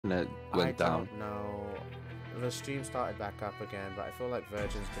internet went down. I don't know. The stream started back up again, but I feel like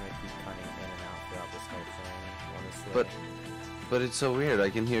Virgin's gonna keep cutting in and out throughout this whole thing, honestly. But it's so weird. I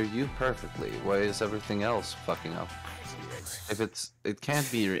can hear you perfectly. Why is everything else fucking up? It can't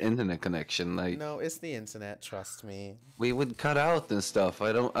be your internet connection. Like, no, it's the internet. Trust me. We would cut out and stuff.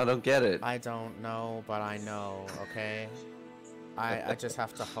 I don't get it. I don't know, but I know. Okay. I just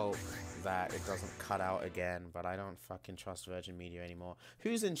have to hope that it doesn't cut out again. But I don't fucking trust Virgin Media anymore.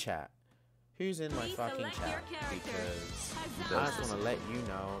 Who's in chat? Who's in my fucking chat? Because I just want to let you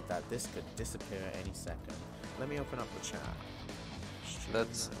know that this could disappear at any second. Let me open up the chat.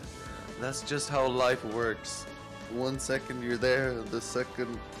 That's just how life works. 1 second you're there, the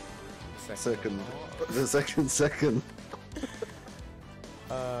second.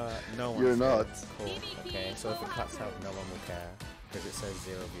 No one. You're not. Cool. Okay, so if it cuts out, no one will care because it says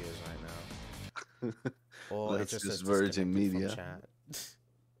 0 viewers right now. Or That's it just just says Virgin Media. Chat.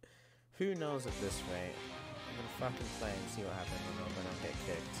 Who knows at this rate? I'm gonna fucking play and see what happens when I'm gonna get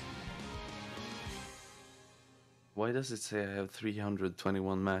kicked. Why does it say I have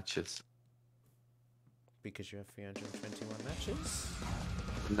 321 matches? Because you have 321 matches?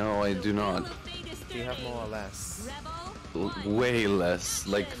 No, I do not. Do you have more or less? Way less,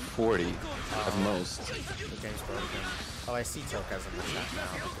 like 40 at most. The game's broken. Oh, I see Tokas in the chat now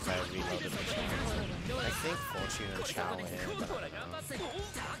because I reloaded the chat. I think Fortune and Chow are here, but I don't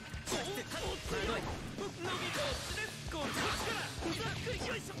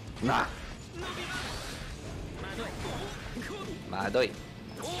know. Nah. Madoi.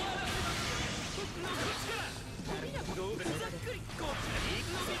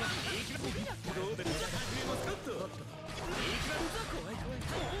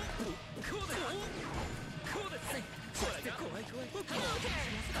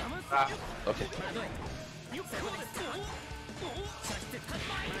 Ah, okay.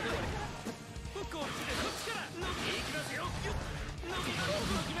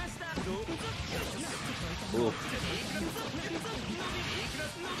 Ooh.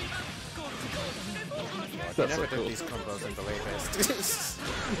 That's so cool. These combos in delay based.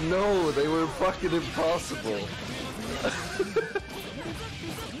 No, they were fucking impossible.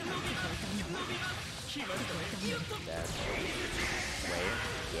 Wait.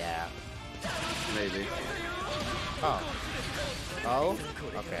 Yeah. Maybe. Oh. Oh?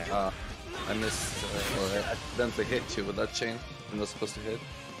 Okay. I missed, or I accidentally hit you with that chain. I'm not supposed to hit.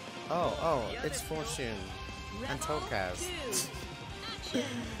 Oh, it's Fortune. And Tokaz.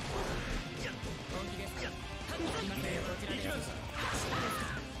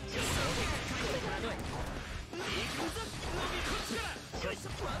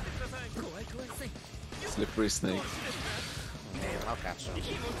 Slippery snake. I'll catch him.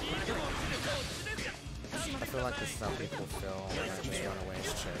 I feel like this is how people feel when I just run away as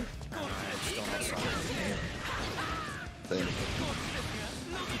shit. And I'm still not sorry. Same.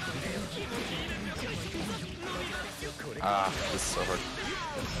 Ah, this is so hard.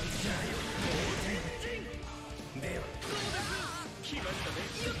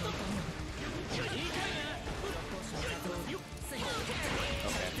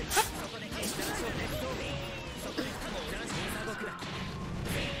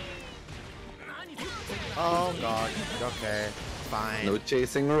 Oh god, okay, fine. No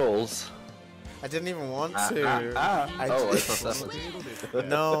chasing rolls. I didn't even want to. I thought that was...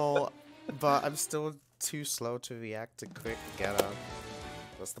 No, but I'm still too slow to react to quick get up.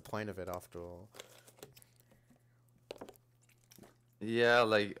 What's the point of it after all? Yeah,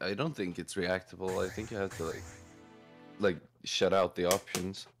 like, I don't think it's reactable. I think you have to, like shut out the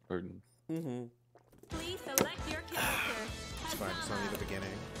options. Or... Mm-hmm. Please select your character. It's fine, it's only the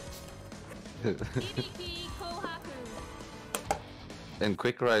beginning. Hibiki Kohaku. And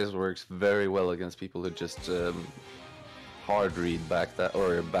Quick Rise works very well against people who just hard read back that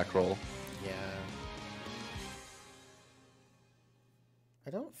or back roll. Yeah. I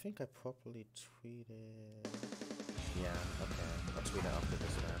don't think I properly tweeted. Yeah, okay. I'll tweet it after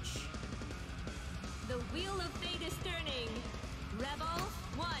this match. The wheel of fate is turning. Rebel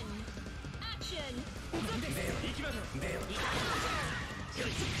 1. Action.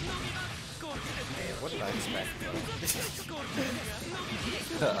 What did I expect?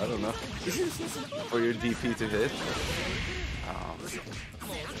 I don't know. For your DP to hit.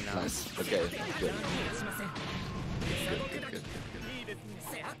 Nice. Okay, good. Good.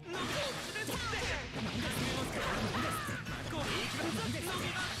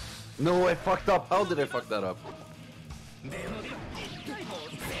 No, I fucked up. How did I fuck that up?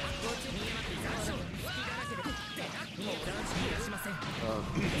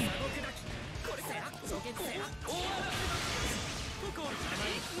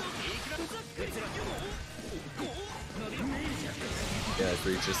 Yeah, it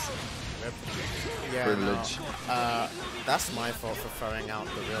reaches. Yeah, Privilege. no. That's my fault for throwing out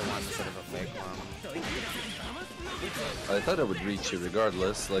the real one instead of a fake one. I thought it would reach you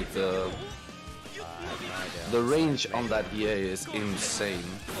regardless. Like I have no the idea. range on that EA is insane.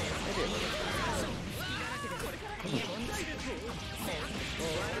 Maybe it would have.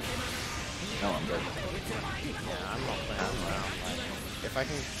 No, I'm dead. Yeah, I'm not playing around. Like, if I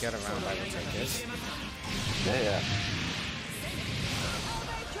can get around, I will take it. Yeah, yeah.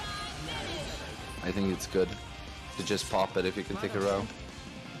 I think it's good to just pop it if you can take a row.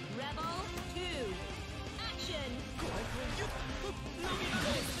 Rebel 2. Action.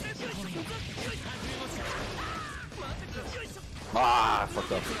 Ah,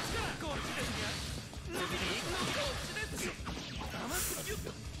 fucked up. No.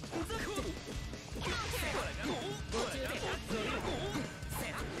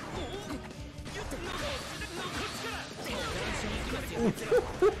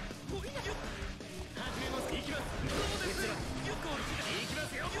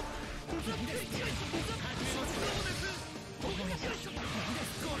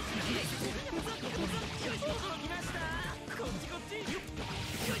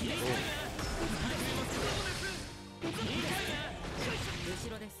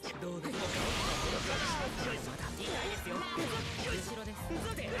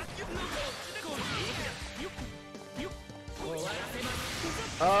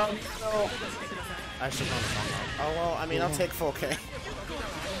 I should not have done that. Oh well, I mean, I'll take 4K.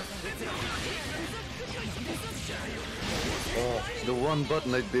 Oh, the one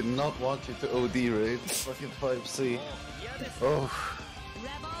button I did not want you to OD raid. Fucking 5C. Oh.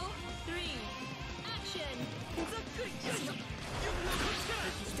 Rebel 3. Action.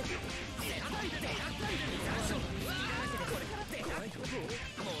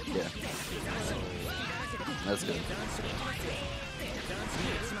 Yeah. That's good.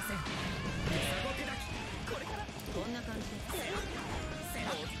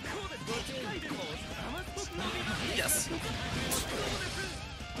 Yes!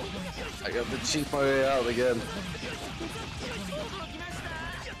 I got to cheat my way out again.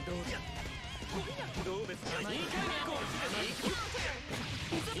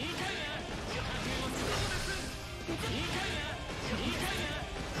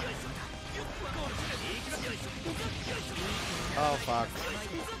 Oh fuck.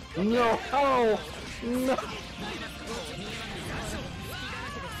 No! Oh! No!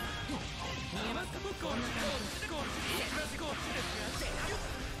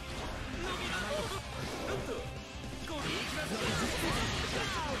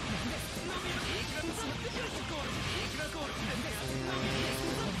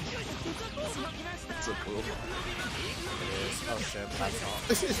 So cool. Oh shit, that's not.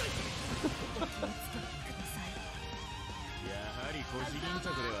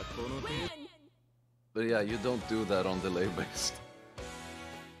 Win. But yeah, you don't do that on delay based.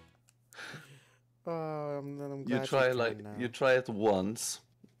 Oh, I'm glad You try like now. you try it once,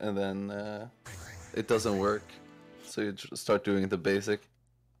 and then it doesn't work, so you start doing the basic.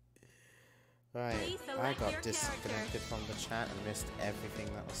 Right, Please I select got your disconnected from the chat and missed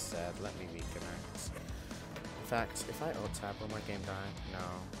everything that was said. Let me reconnect. In fact, if I alt-tab, will my game die?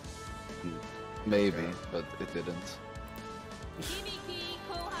 No. Maybe, but it didn't. Hibiki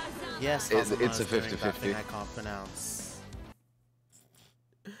Hazama. Yes, It's Hazama a is doing that 50-50. thing I can't pronounce.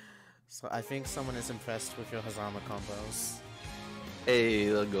 So I think someone is impressed with your Hazama combos.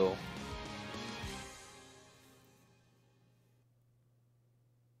 Hey, let's go.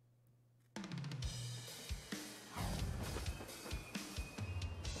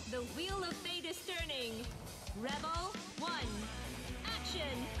 The wheel of fate is turning. Rebel 1.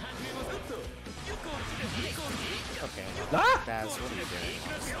 Action. Okay, Ah! Daz, what are you doing?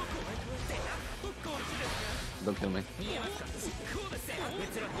 Don't kill me.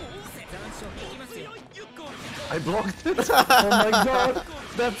 I blocked it! Oh my god!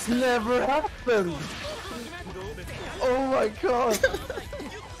 That's never happened! Oh my god! Oh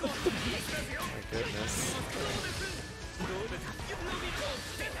my goodness.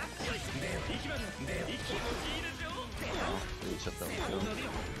 Shut down.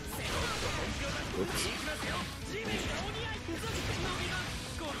 Oops.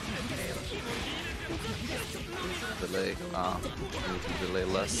 Delay. Ah, I need to delay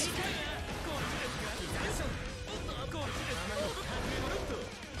less.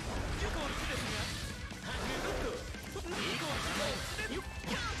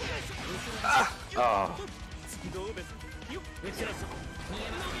 Ah! Ah!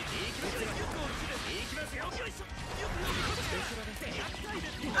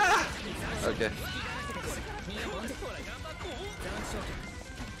 Okay.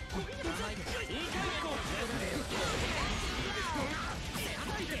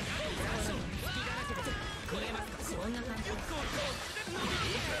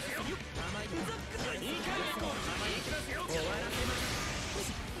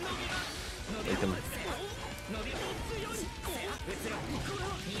 Take him.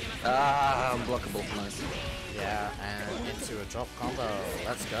 Ah, unblockable. Nice. Yeah, and into a drop combo.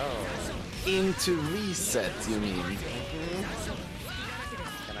 Let's go. Into reset, you mean?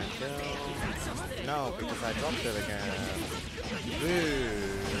 Can I kill? No, because I dropped it again. Woo!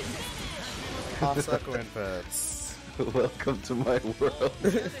 Half circle inputs. Welcome to my world.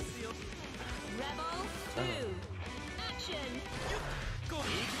 Rebel 2. Action.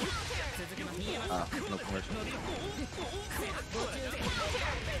 Ah, no commercial.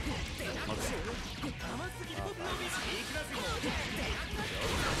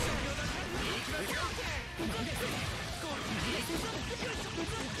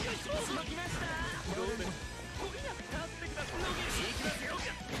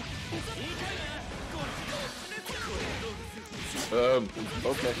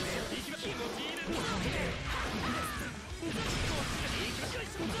 Okay.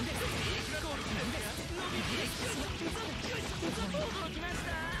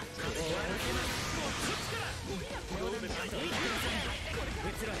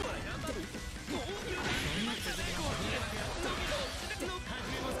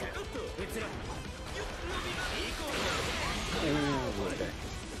 Ooh, okay.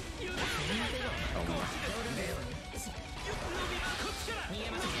 Oh my.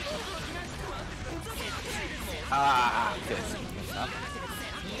 Ah, okay. Stop.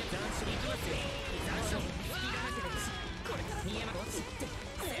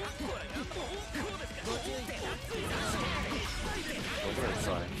 Over,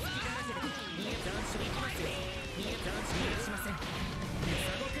 sorry.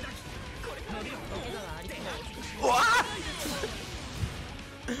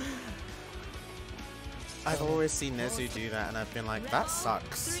 I've always seen Nezu do that, and I've been like, that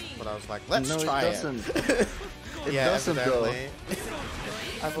sucks. But I was like, let's try it. Doesn't. It yeah, doesn't though. evidently.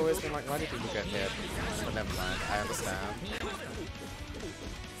 I've always been like, why do people get hit? But never mind, I understand.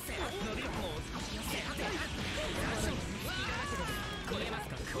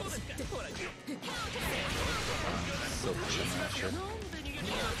 Such a masher.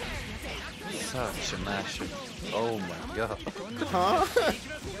 Such a masher. Oh my god. Huh?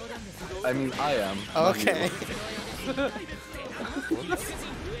 I mean, I am. Okay.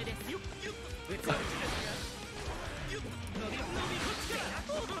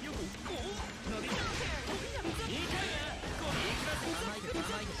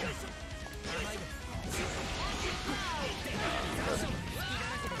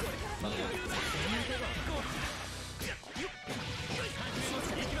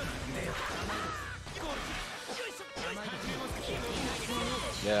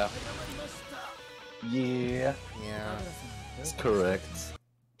 Yeah. Yeah. Yeah. That's correct.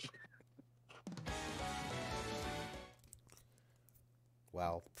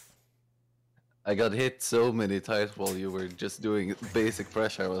 Well. I got hit so many times while you were just doing basic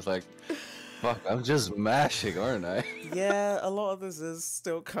pressure. I was like, fuck, I'm just mashing, aren't I? Yeah, a lot of this is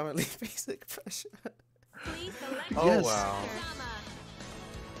still currently basic pressure. Please select Oh, Yes. wow. Hazama.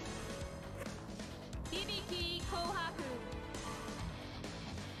 Hibiki Kohaku.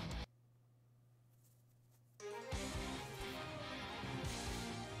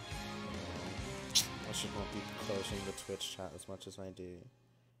 I should not be closing the Twitch chat as much as I do.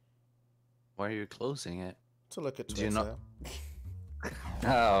 Why are you closing it? To look at Do Twitter. you not-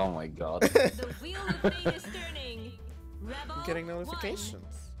 Oh my god. The wheel of fate is turning. Rebel I'm getting 1.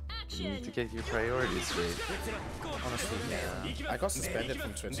 notifications. You need to Action. get your priorities straight. Honestly, yeah. I got suspended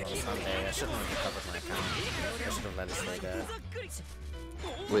from Twitch on Sunday. I shouldn't have recovered my account. I should have let it stay there.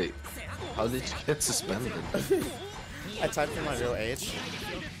 Wait, how did you get suspended? I typed in my real age.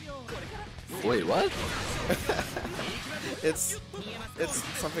 Wait, what? It's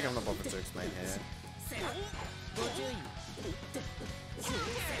something I'm not bothered to explain here.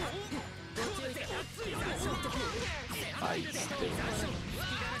 I still.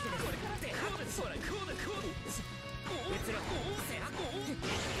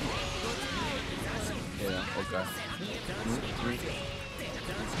 Yeah, okay.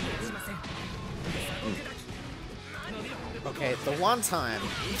 Okay, the one time.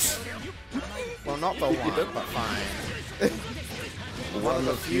 Well, not the one, but fine. One of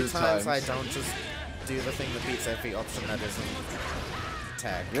the few times I don't just do the thing that beats every option that isn't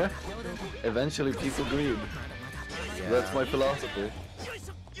tag. Yeah. Eventually people agreed. Yeah. That's my philosophy.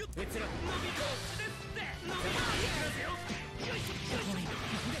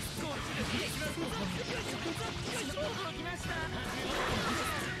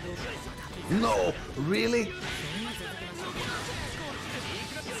 No, really?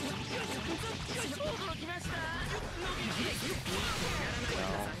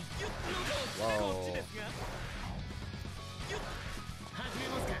 Whoa.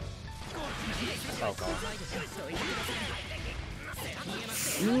 Oh god.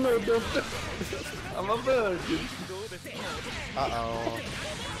 No, don't. I'm a virgin. Uh-oh.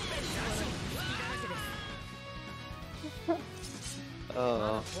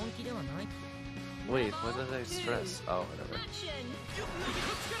 Wait, what did I stress? Oh, whatever. Action.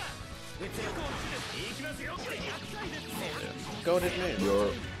 Goated move. Your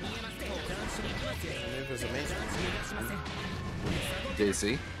Move was amazing.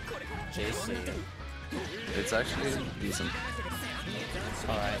 JC. JC. It's actually decent.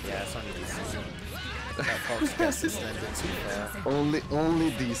 Alright, yeah, it's only decent. That Fox guess is then too fair.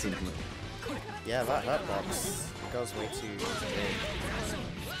 Only decent. Yeah, that hurtbox goes way too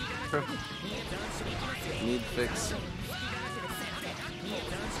big. Need fix.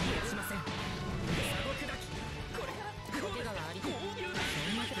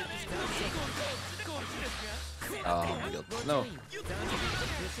 Oh my god. No.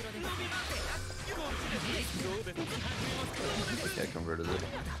 Okay, I converted it.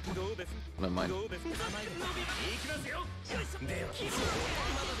 Never mind.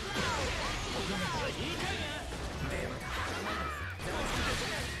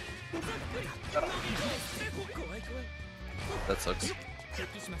 That sucks.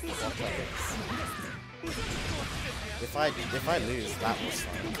 If I lose, that was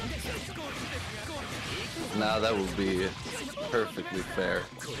fun. Now that would be perfectly fair.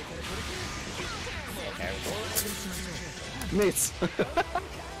 Okay. Mates.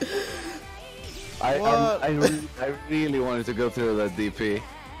 I really wanted to go through that DP.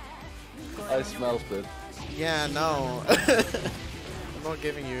 I smelt it. Yeah, no. I'm not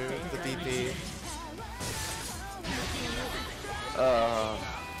giving you the DP.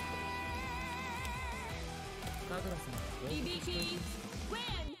 Hibiki,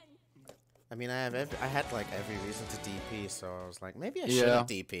 win. I mean, I had like every reason to DP, so I was like, maybe I should have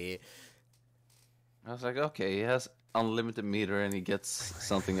DP. I was like, okay, he has unlimited meter and he gets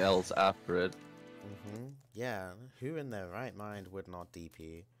something else after it. Yeah, who in their right mind would not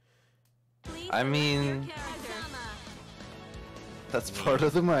DP? Please I select mean, your character. that's part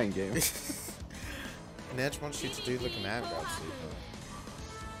of the mind game. Nedge wants you to do the command grab super.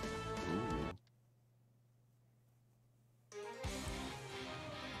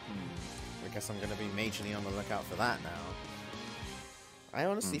 I guess I'm gonna be majorly on the lookout for that now. I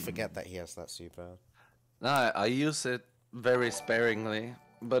honestly forget that he has that super. No, I use it very sparingly,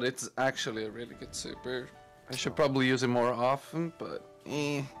 but it's actually a really good super. I should probably use it more often, but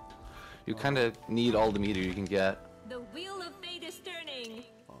you kind of need all the meter you can get. The wheel of fate is turning.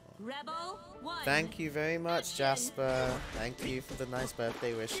 Rebel 1. Thank you very much, Jasper. Thank you for the nice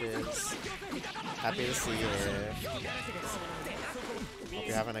birthday wishes. Happy to see you here. Hope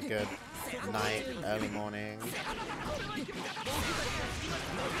you're having a good night, early morning.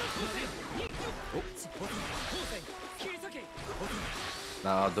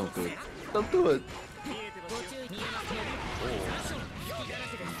 No, don't do it. Don't do it.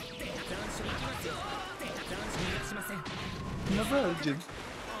 I'm a virgin.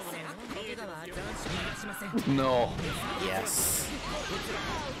 No. Yes.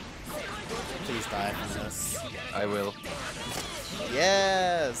 Please die from this. I will.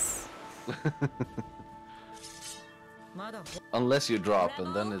 Yes! Unless you drop,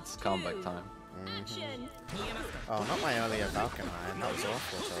 and then it's comeback time. Action. Oh, not my earlier Falcon Line. That was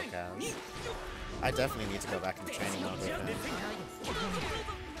awful, Tokaz. I definitely need to go back into training mode with him.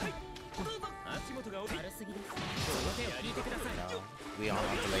 No, we aren't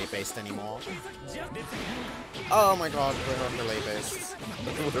on delay based anymore. Oh my god, we're on delay based.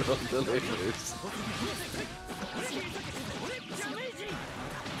 We're on delay base.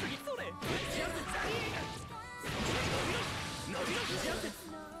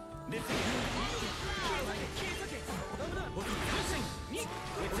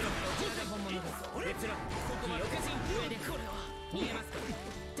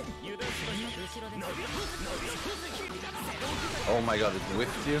 Oh my god, it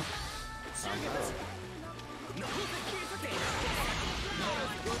whiffed you?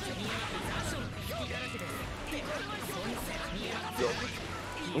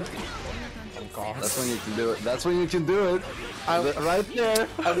 Oh god. That's when you can do it. That's when you can do it. Right there.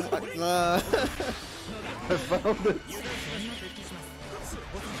 I found it.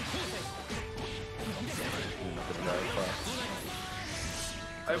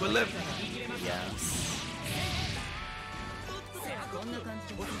 I will live. Yes.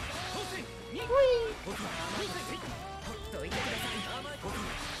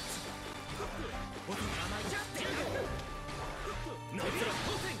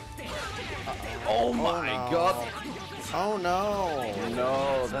 Oh my god! Oh no!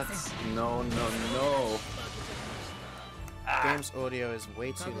 No, that's no. Game's audio is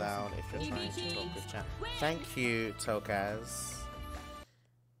way too loud if you're trying to talk with chat. Thank you, Tokaz.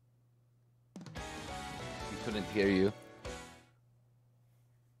 We couldn't hear you.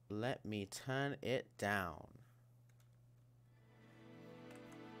 Let me turn it down.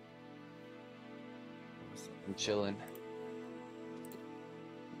 I'm chilling.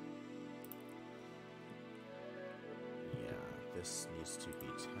 Yeah, this needs to be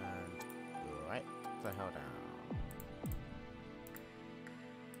turned right the hell down.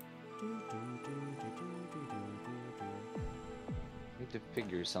 Need to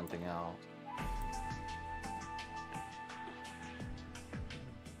figure something out.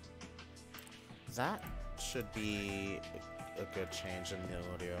 That should be a good change in the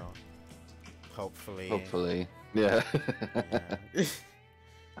audio. Hopefully. Hopefully. Yeah.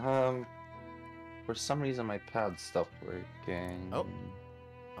 Yeah. For some reason my pad stopped working. Oh.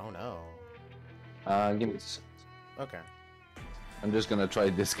 Oh no. Give me a second. Okay. I'm just gonna try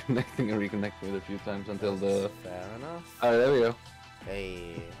disconnecting and reconnecting it a few times until the... Fair enough. Alright, there we go.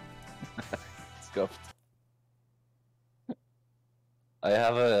 Hey. Scuffed. I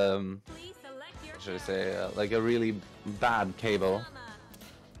have a, Please select your what should I say, like a really bad cable.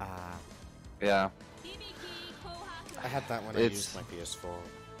 Ah. Yeah. I had that when I used my PS4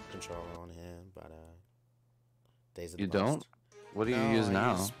 controller on here, but Days of the You Past. don't? What do you No, use I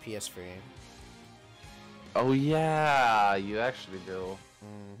now? use PS3. Oh yeah, you actually do.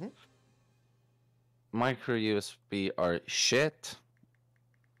 Mm-hmm. Micro USB are shit,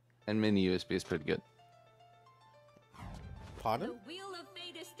 and mini USB is pretty good. Pardon? The wheel of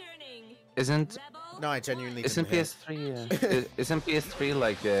fate is turning. Isn't Rebel. No, I genuinely isn't couldn't PS3 isn't PS3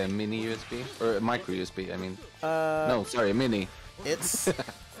 like a mini USB or a micro USB? I mean, hear. no, sorry, mini. It's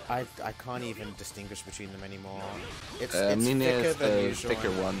I can't even distinguish between them anymore. It's Mini thicker is than the usual.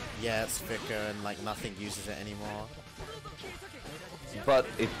 thicker one, Yeah, it's thicker and like nothing uses it anymore. but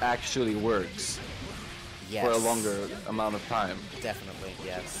it actually works Yes. for a longer amount of time. Definitely,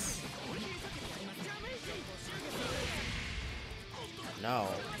 yes. No.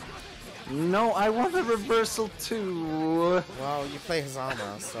 No, I want a reversal too. Well, you play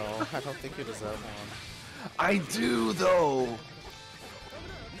Hazama, so I don't think you deserve one. I do though.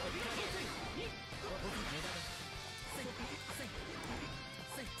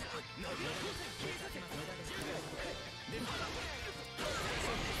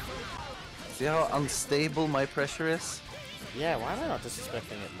 See how unstable my pressure is? Yeah, why am I not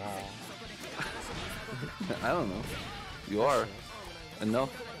disrespecting it more? I don't know. You are. Enough.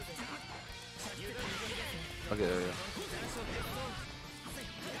 Okay, there we go.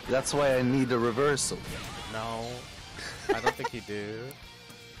 That's why I need a reversal. No, I don't think you do.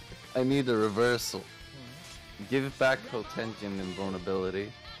 I need a reversal. Give back potential and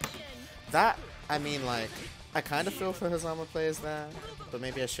vulnerability. That, I mean, like, I kind of feel for Hazama players there, but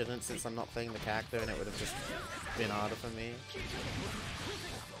maybe I shouldn't since I'm not playing the character and it would have just been harder for me.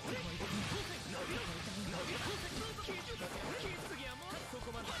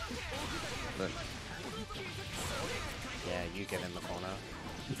 But Yeah, you get in the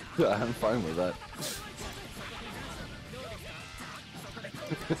corner. I'm fine with that.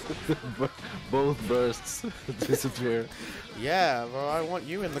 Both bursts disappear. Yeah, well, I want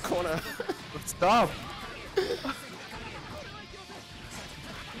you in the corner. Stop!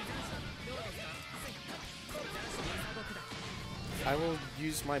 I will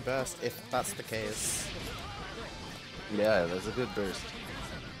use my burst if that's the case. Yeah, that's a good burst.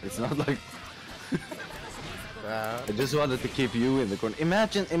 It's not like Uh, I just wanted to keep you in the corner.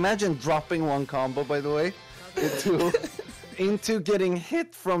 Imagine dropping one combo, by the way, into getting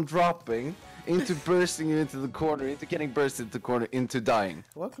hit from dropping, into bursting you into the corner, into getting burst into the corner, into dying.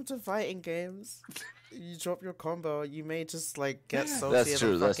 welcome to fighting games. You drop your combo, you may just like get saltier That's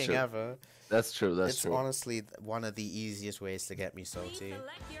true, than that's fucking true. ever. That's true. That's It's true. honestly one of the easiest ways to get me Please salty.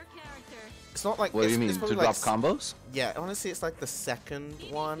 select your character. It's not like What do you it's mean? To probably drop like combos? Yeah, honestly, it's like the second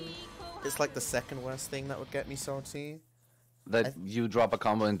one. It's like the second worst thing that would get me salty. That you drop a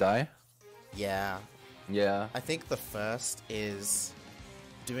combo and die? Yeah, Yeah. I think the first is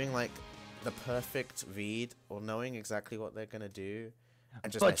doing like the perfect read or knowing exactly what they're gonna do.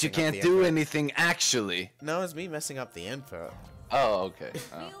 And just But you messing up can't the do input. anything actually. No, it's me messing up the input. Oh, okay.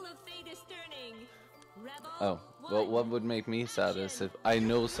 Oh. Wheel of fate is turning. Rebel. Oh, well, what would make me sad is if I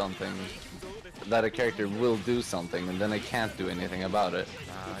know something that a character will do something, and then I can't do anything about it.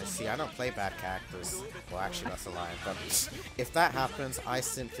 See, I don't play bad characters. Well, actually, that's a lie. But if that happens, I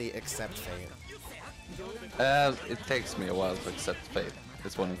simply accept fate. It takes me a while to accept fate.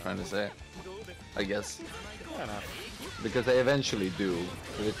 That's what I'm trying to say. I guess. Fair enough. Because I eventually do,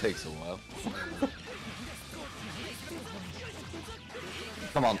 but it takes a while.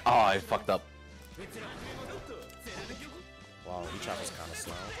 Come on. Oh, I fucked up. Wow, he travels kind of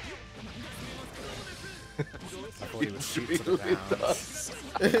slow. I thought he would shoot to the downs.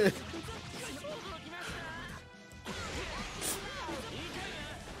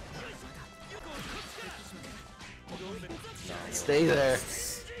 Stay there.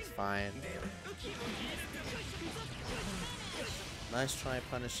 It's fine. Nice try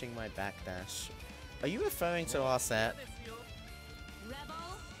punishing my backdash. Are you referring to our set?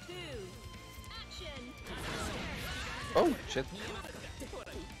 Rebel 2. Action. Oh, shit.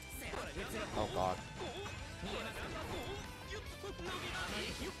 Oh god.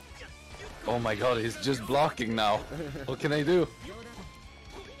 Oh my god, he's just blocking now. What can I do?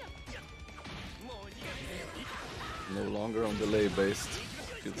 No longer on delay based.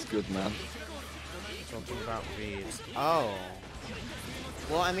 It's good, man. Talking about reads. Oh.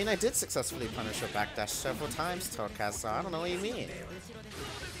 Well, I mean, I did successfully punish your backdash several times, Tokaz, so I don't know what you mean.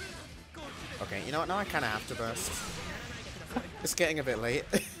 Okay, you know what? Now I kind of have to burst. It's getting a bit late.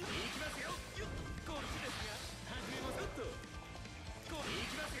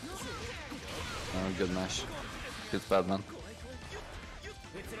 Good mash. Good bad, man.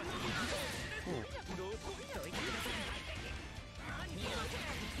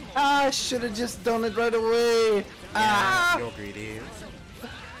 Ah, I should have just done it right away. Ah, You're greedy.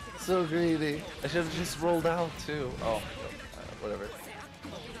 so greedy. I should have just rolled out too. Oh, whatever.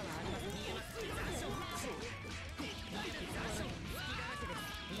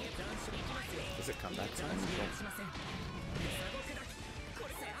 Does it come back time?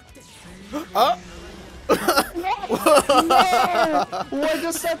 Oh! Why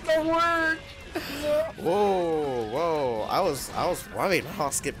just set the word? Whoa, whoa! I was worried. I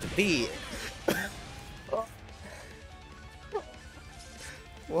skipped a beat.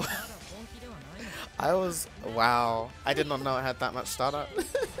 What? Wow. I did not know it had that much startup.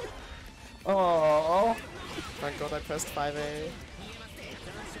 Oh, Thank God I pressed 5A.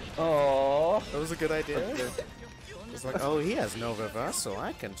 oh. That was a good idea. It's like, oh, he has no reversal.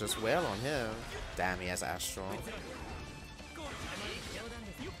 I can just wail on him. Damn, he has Astral.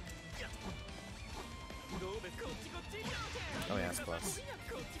 Oh yeah, it's close.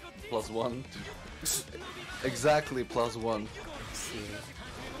 +1. Exactly +1.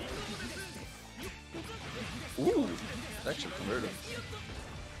 Ooh, it actually converted.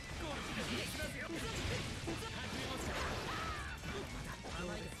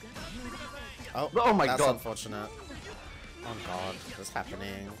 Oh my that's God. Unfortunate. Oh god, what's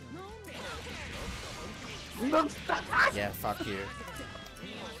happening? Yeah, fuck you.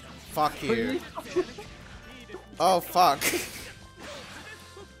 Fuck you. Oh fuck.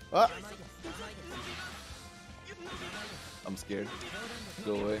 What? I'm scared.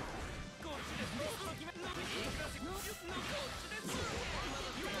 Go away.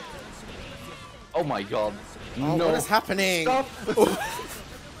 Oh my god. Oh, No. what is happening? Stop.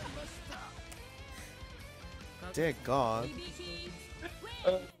 Dear god.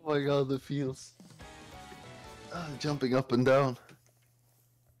 Oh my god, the feels. Jumping up and down.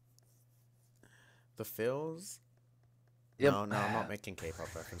 The feels? Yep. No, I'm not making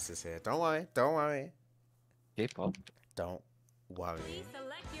K-pop references here. Don't worry, don't worry. K-pop. Don't worry.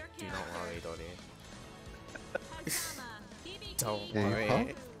 Select your Do not worry, Dottie. Hazama, Hibiki. Don't K-pop?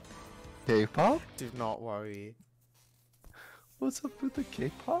 worry. K-pop? Do not worry. What's up with the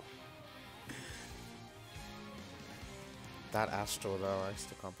K-pop? That Astral though, I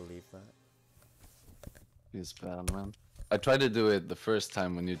still can't believe that. It's bad, man. I tried to do it the first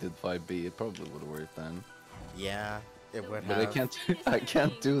time when you did 5B. It probably would have worked then. Yeah, it would But have. I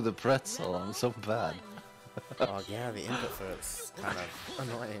can't do the pretzel. I'm so bad. Oh yeah, the input for it's kind of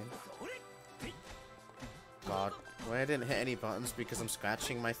annoying. God, when I didn't hit any buttons because I'm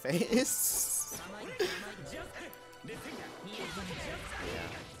scratching my face. Yeah.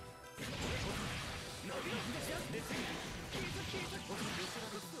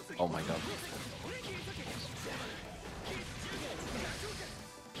 Oh my god.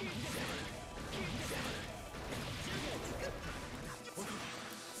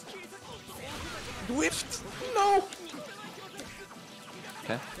 Whiffed! No!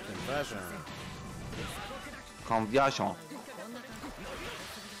 Okay. Conversion. Conversion.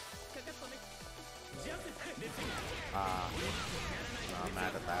 Ah. No. I'm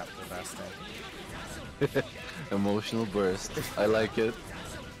mad at that. The best thing. Emotional burst. I like it.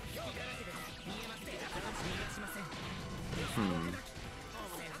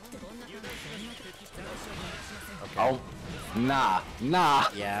 Okay. Oh, nah.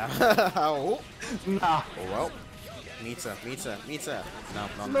 Yeah. Oh. Nah. Oh, well. Meter.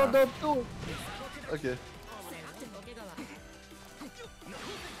 No. No, don't do it. Okay.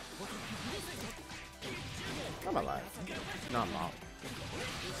 I'm alive. No, I'm not.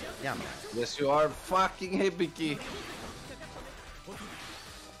 Yeah, I'm alive. Yes, you are fucking Hibiki.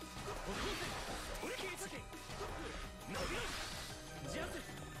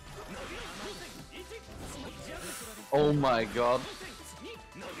 Oh my god.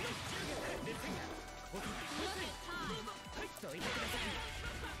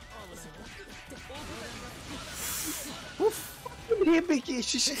 Hibiki,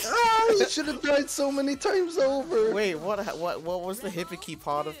 you should have died so many times over. Wait, what was the Hibiki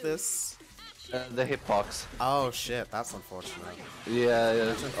part of this? The hitbox. Oh shit, that's unfortunate. Yeah,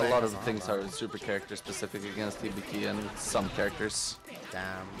 a lot of Hazama. things are super character specific against Hibiki and some characters.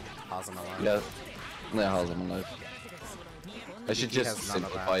 Damn, Hazama line. Yeah, Hazama life. I should Hibiki just has none of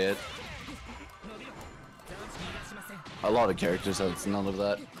simplify it. A lot of characters have none of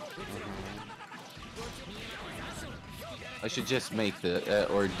that. I should just make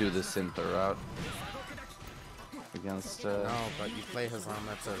the or do the simpler route against. No, but you play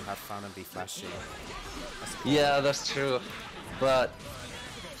Hazama to have fun and be flashy. That's cool. Yeah, that's true, but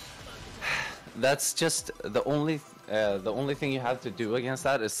that's just the only thing you have to do against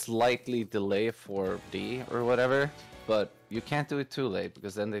that is slightly delay for D or whatever. But you can't do it too late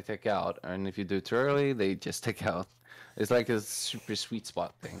because then they take out, and if you do it too early, they just take out. It's like a super sweet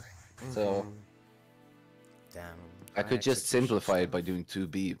spot thing. So Damn. I could just simplify it by doing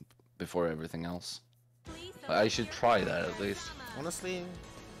 2B before everything else. I should try that at least. Honestly,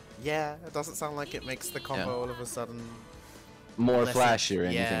 yeah, it doesn't sound like it makes the combo Yeah. all of a sudden More less flashy or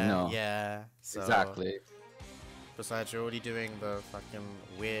anything, yeah, no. Yeah, so Exactly. Besides, you're already doing the fucking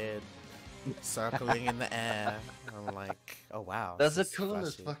weird circling in the air. I'm like, oh wow. That's the this is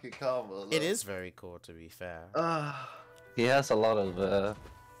coolest flashy. fucking combo. It is very cool, to be fair. He has a lot of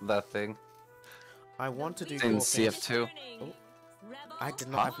that thing. I want to do In cool things. CF2. I did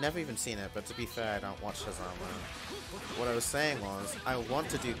not. I've never even seen it, but to be fair, I don't watch Hazama. What I was saying was, I want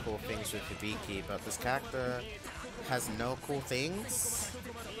to do cool things with Hibiki, but this character has no cool things.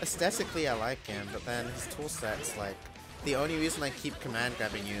 Aesthetically, I like him, but then his tool set's like the only reason I keep command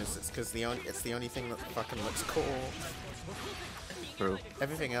grabbing you is it's because it's the only thing that fucking looks cool. True.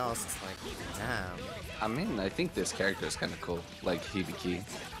 Everything else is like, damn. I mean, I think this character is kind of cool, like Hibiki.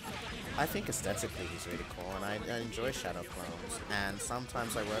 I think aesthetically he's really cool, and I enjoy Shadow Clones. And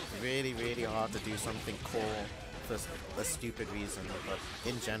sometimes I work really, really hard to do something cool for a stupid reason, but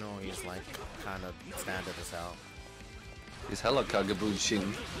in general he's like kind of standard as hell. He's hella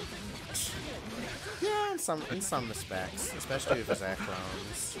Kagabunshin. Yeah, in some respects, especially with his air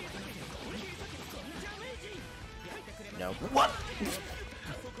clones. Nope. What?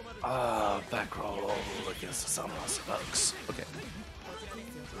 Back roll against Hazama sucks. Okay.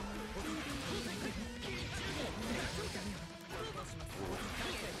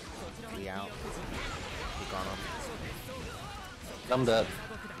 We out. We got him. I'm dead.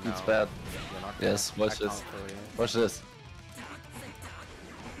 It's No, bad. you're not Yes, dead. watch I this. can't kill you. Watch this.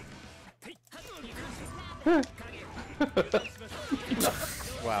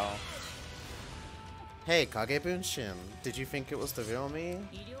 Wow. Hey, Kagebunshin, did you think it was the real me?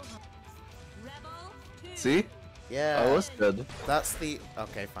 See? Yeah. I was dead. That's the...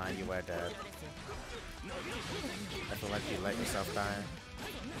 Okay, fine, you were dead. I feel like you let yourself die.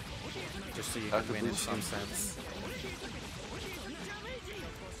 Just so you could win in some sense.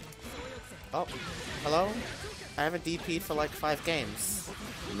 Oh, hello? I haven't DP'd for like 5 games.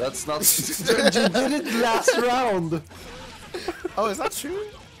 That's not. You did it last round. Oh, is that true?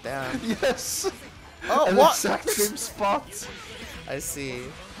 Damn. Yes. Oh, An what? exact same spot. I see.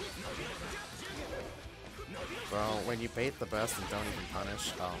 Bro, when you bait the burst and don't even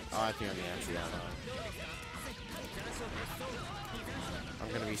punish. Oh, I think on the anti ammo.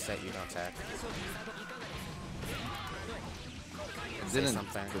 I'm gonna reset you, don't attack. I Say didn't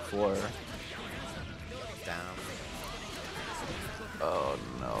something. before. Down. Oh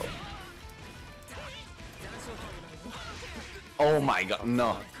no. Oh my god,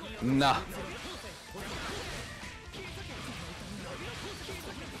 no. No.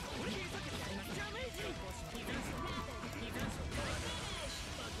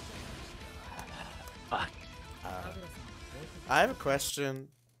 Fuck. I have a question.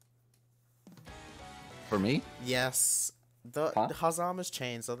 For me? Yes. The Hazama's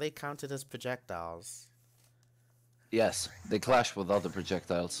chains, are they counted as projectiles? Yes, they clash with other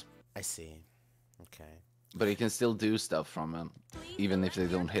projectiles. I see. Okay. But you can still do stuff from them, even if they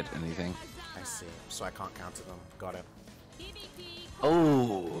don't hit anything. I see. So I can't counter them. Got it.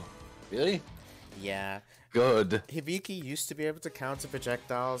 Oh, really? Yeah. Good. Hibiki used to be able to counter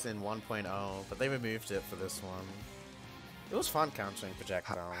projectiles in 1.0, but they removed it for this one. It was fun countering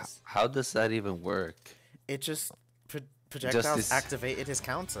projectiles. How does that even work? It just... projectiles activated his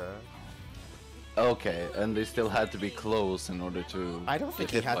counter. Okay, and they still had to be close in order to... I don't think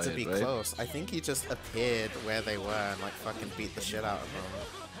he had to be right? close. I think he just appeared where they were and like fucking beat the shit out of them.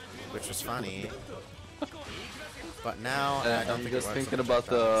 Which was funny. But now, I don't I'm think just it works thinking on about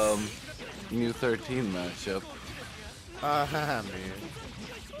the projectiles. new 13 matchup. Haha, man.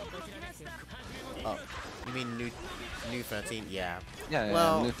 Oh, you mean new 13? Yeah. Yeah,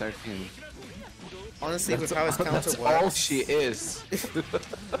 Well, new 13. Honestly, with how his counter That's works... all she is.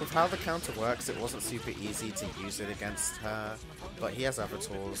 With how the counter works, it wasn't super easy to use it against her. But he has other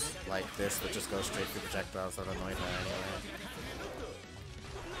tools like this that just go straight through projectiles that annoyed her anyway.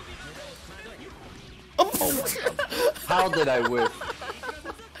 Oh, how did I whiff?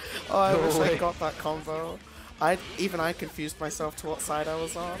 Oh, I No wish way. I got that combo. Even I confused myself to what side I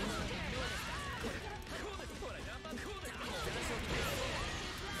was on.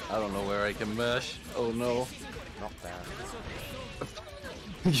 I don't know where I can mash. Oh no. Not bad.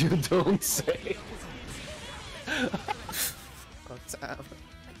 You don't say. God damn.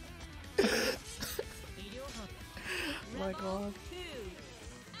 My god.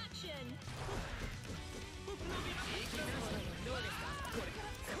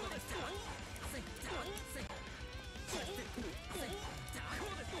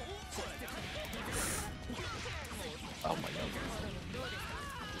 Oh my god.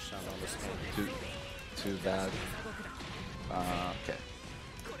 You shall not listen. Too bad. Okay.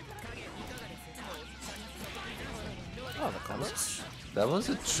 Oh, the combos? That was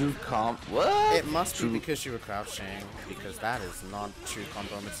a true comp. What? It must be because you were crouching, because that is not true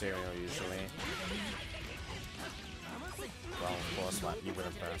combo material usually. Well, of course, like, you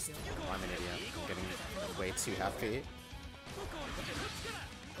wouldn't burst. I'm an idiot. I'm getting way too happy.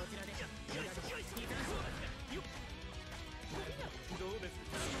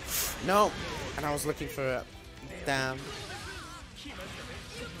 No! And I was looking for it. Damn.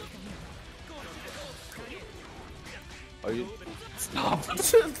 Are you? Stop.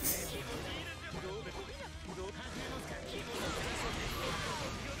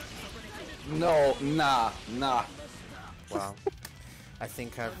 No, nah. Wow. I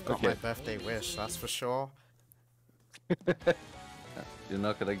think I've got my birthday wish, that's for sure. You're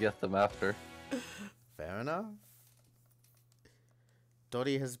not gonna get them after. Fair enough.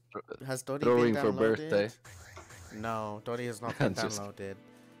 Dottie has Dottie Throwing been for downloaded? birthday. No, Dottie has not been Just- downloaded.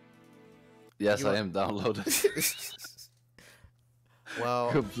 Yes, You I are- am downloaded.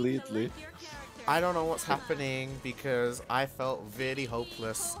 Well, Completely. I don't know what's happening because I felt really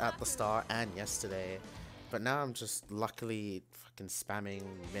hopeless at the start and yesterday. But now I'm just luckily fucking spamming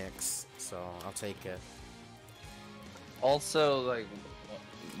mix, so I'll take it. Also, like,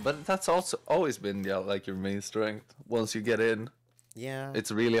 but that's also always been like your main strength. Once you get in, Yeah.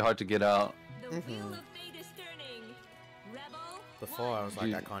 it's really hard to get out. The wheel of fate is turning. Rebel. Before I was like,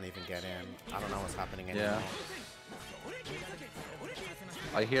 You- I can't even get in. I don't know what's happening anymore. Yeah.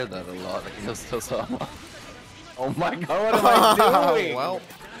 I hear that a lot against Hazama. Oh my god, what am I doing? Well,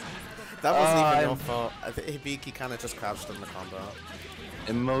 that wasn't even your I'm- fault. I think Hibiki kind of just crouched in the combo.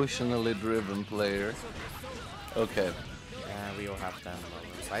 Emotionally driven player. Okay. Yeah, we all have down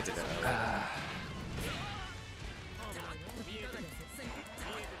moments. I did it earlier.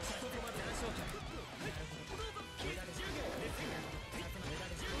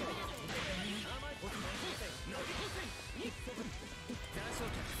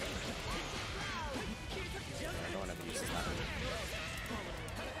 No one ever uses that.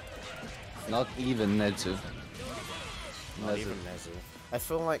 Not even Netsu. Not even Nezu. I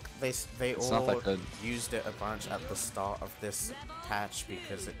feel like they It's all not that good. used it a bunch at the start of this patch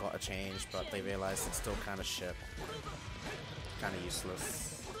because it got a change, but they realized it's still kind of shit. Kind of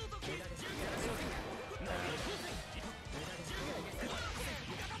useless.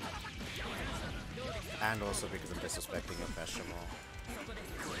 And also because I'm disrespecting your Veshamo.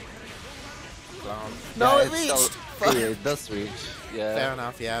 No, it it's reached! yeah, it does reach. Yeah. Fair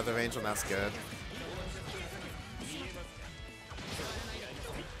enough, yeah, the range on that's good.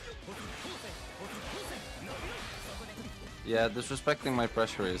 Yeah, disrespecting my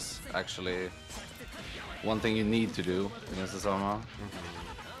pressure is actually one thing you need to do against Hazama.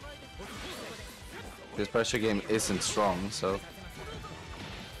 His pressure game isn't strong, so...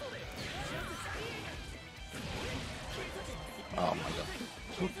 Oh my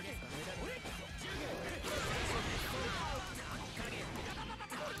god.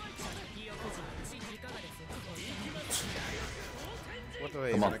 What do I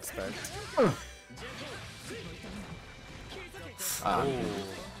even expect? Ah. Ouch.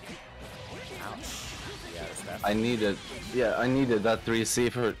 Yeah, it's that. I needed that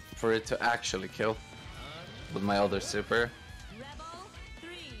 3C for it to actually kill with my other super. Rebel 3.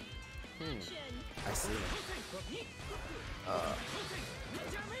 Action. I see.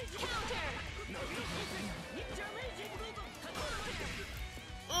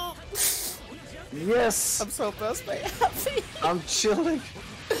 Yes! I'm so birthday happy. I'm chilling.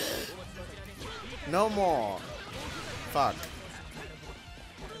 No more. Fuck.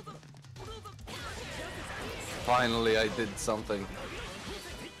 Finally, I did something.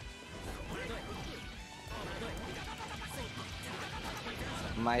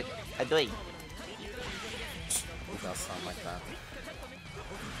 My adoy. It does sound like that.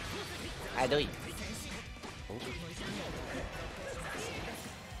 Adoy.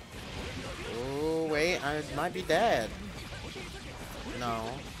 Oh wait, I might be dead. No.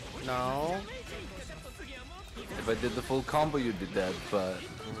 No. If I did the full combo, you'd be dead, but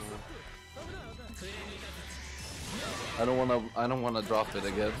I don't wanna drop it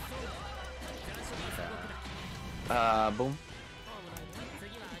again. Boom.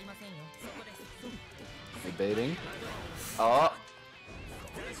 Baiting. Oh.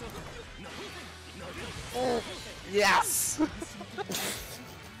 Oh. Yes.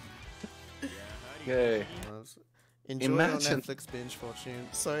 Okay. Enjoy Imagine- your Netflix binge fortune.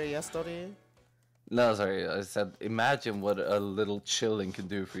 Sorry, yes, Dottie? No, sorry. I said, imagine what a little chilling can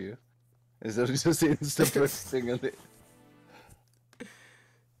do for you. Instead of just instant bursting on it.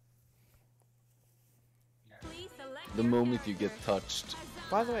 Please select The your moment you character. get touched.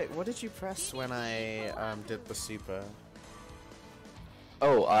 By the way, what did you press when I did the super?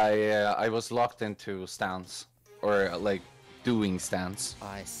 Oh, I was locked into stance, or like doing stance.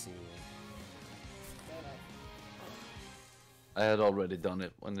 I see. I had already done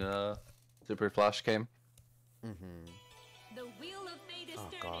it when Super Flash came. The wheel of fate is Oh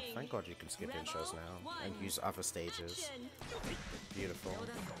god, turning. thank god you can skip intros now and use other stages. Action. Beautiful.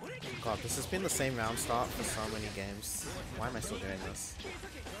 God, this has been the same round start for so many games. Why am I still doing this?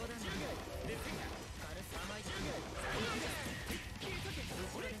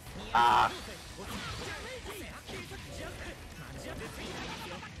 Ah!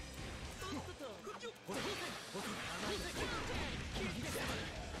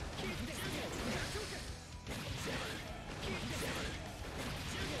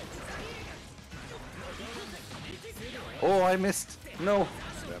 Oh, I missed. No.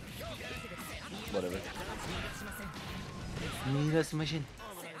 Whatever. Machine.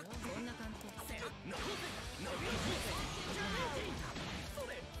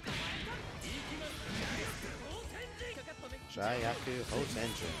 Jayaku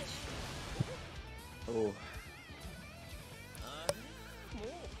Hotenjin. Oh.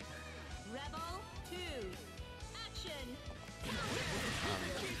 Rebel 2. Action.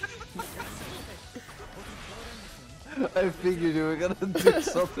 I figured you were gonna do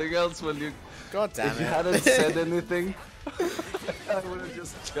something else when you. God damn If you it. hadn't said anything, I would have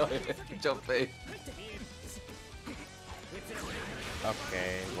just jumped in.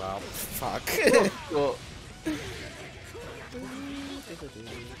 Okay, well, fuck. Well,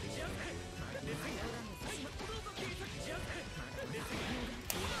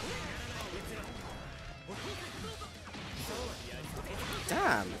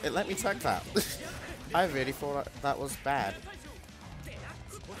 Damn, it let me tag that. I really thought that was bad.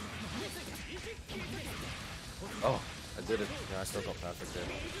 oh, I did it. Yeah, I still got perfect there.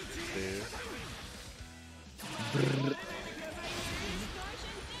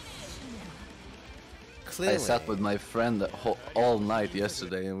 Clearly. I sat with my friend all night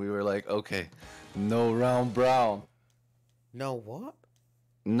yesterday, and we were like, okay, no round brown, No what?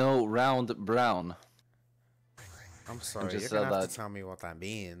 no round brown. I'm sorry, just you're said gonna have that. to tell me what that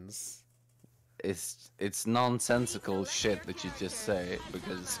means. It's nonsensical shit that you just say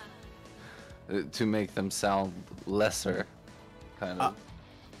because to make them sound lesser, kind of.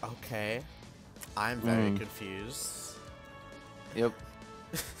 Okay. I'm very confused. Yep.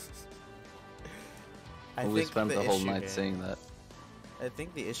 I We think spent the whole issue night here- saying that. I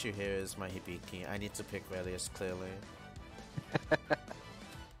think the issue here is my Hibiki. I need to pick Relius clearly.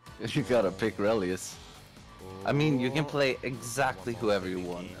 You gotta pick Relius. I mean, you can play exactly whoever you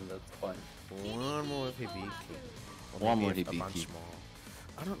want, and that's fine. One more Hibiki. Or One maybe more a bunch Hibiki. more.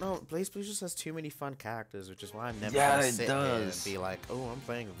 I don't know. Blaze Blue just has too many fun characters, which is why I'm never Yeah, gonna it sit here and does. be like, oh, I'm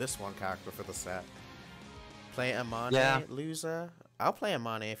playing this one character for the set. Play Amane, Yeah. loser. I'll play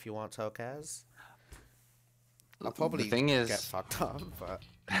Amane if you want, Tokaz. I'll probably the thing is, get fucked up, but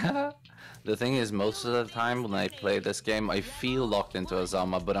the thing is, most of the time when I play this game, I feel locked into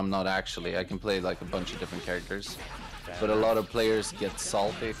Hazama, but I'm not actually. I can play like a bunch of different characters. But a lot of players get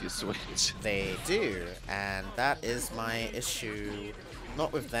salty if you switch. they do, and that is my issue.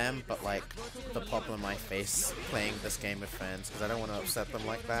 Not with them, but like the problem I face playing this game with friends, because I don't want to upset them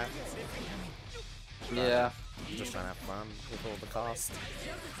like that. Yeah, I'm just trying to have fun with all the cast.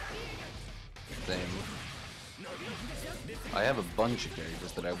 same. I have a bunch of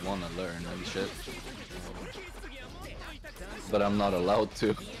characters that I want to learn and shit. But I'm not allowed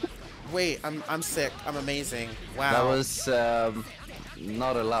to. Wait, I'm sick. I'm amazing. Wow. That was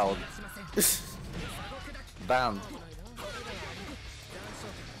not allowed. Banned.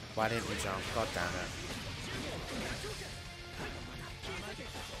 Why didn't you jump? God damn it.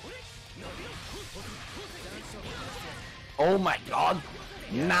 Oh my god!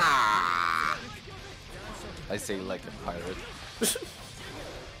 Nah! I say like a pirate.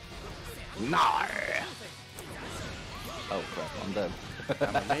 Nah! Oh crap, I'm dead.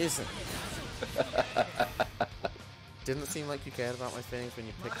 I'm amazing. Didn't seem like you cared about my feelings when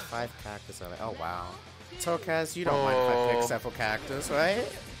you picked 5 characters. Like, oh wow. Tokaz, you don't mind if I pick several characters, right?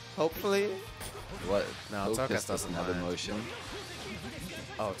 Hopefully. What? No, Tokaz doesn't have mind. emotion.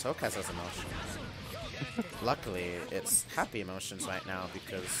 Oh, Tokaz has emotion. Luckily, it's happy emotions right now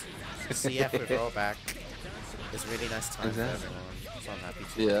because CF with rollback is really nice time for everyone. So I'm happy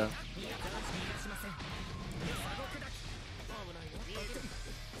to. Yeah.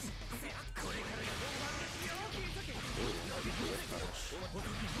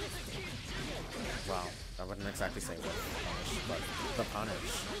 Wow, I wouldn't exactly say what punish, but the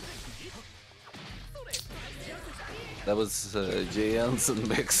punish. That was JN's and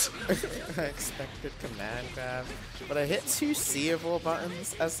Mix. I expected command grab, but I hit 2 seeable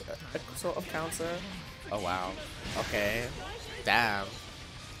buttons as a sort of counter. Oh wow. Okay. Damn.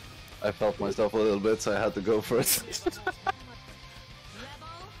 I felt myself a little bit, so I had to go for it. Rebel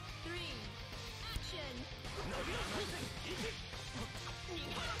 3. Action.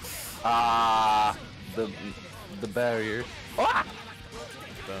 Ah, the barrier. Ah!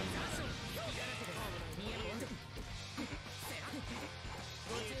 Boom.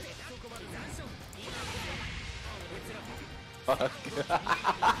 Fuck.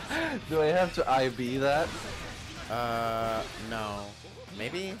 Do I have to IB that? No.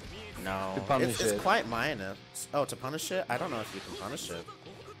 Maybe? No. To punish it's it. quite minor. Oh, to punish it? I don't know if you can punish it.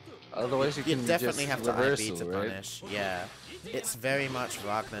 Otherwise you You can definitely just have to reversal, IB to right? punish. Yeah. It's very much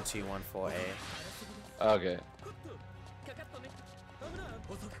Wagner 214A. Okay.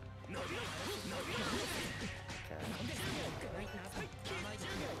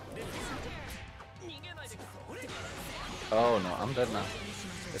 Oh no, I'm dead now.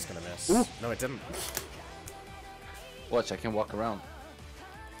 It's gonna miss. Ooh. No, it didn't. Watch, I can walk around.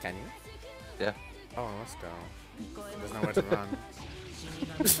 Can you? Yeah. Oh, let's go. There's nowhere to run.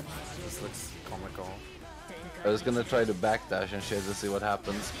 This looks comical. I was gonna try to backdash and shit to see what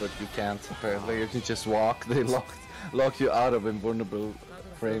happens, but you can't. Apparently, you can just walk. They lock you out of invulnerable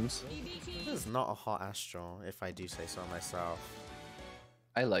frames. This is not a hot astral, if I do say so myself.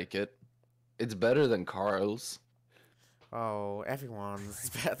 I like it. It's better than Carl's. Oh, everyone's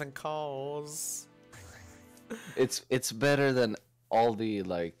better than Cole's. It's better than all the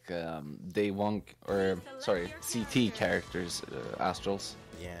like day one or sorry CT characters, astrals.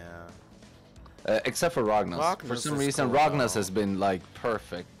 Yeah. Except for Ragnas. For Ragnas some is reason, cool, Ragnas though. has been like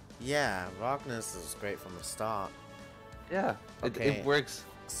perfect. Yeah, Ragnas is great from the start. Yeah, Okay. it works.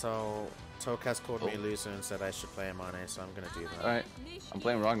 So, Tokaz called me a Oh. loser and said I should play Amane, so I'm gonna do that. All right, I'm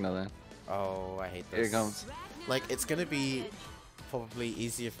playing Ragnar then. Oh, I hate this. Here it comes. Like, it's gonna be probably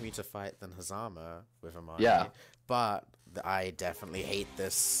easier for me to fight than Hazama with Amane. Yeah. But I definitely hate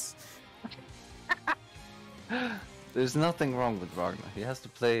this. There's nothing wrong with Ragnar. He has to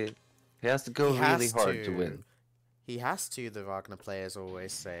play. He has to go He really has hard to win. He has to, the Ragnar players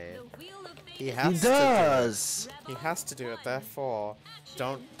always say. The wheel of fate He is has He to do it. does. He has to do it, therefore,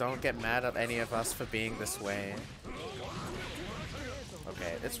 don't get mad at any of us for being this way.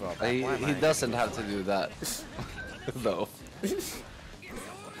 Okay, it's well back. Why am He I doesn't getting have to do that, though.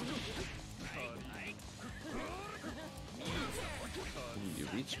 You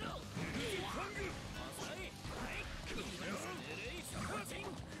reach me.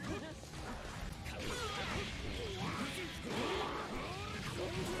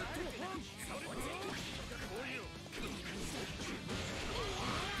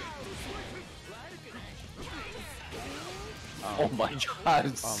 Oh my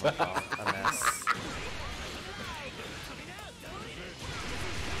god. Oh my god, a mess.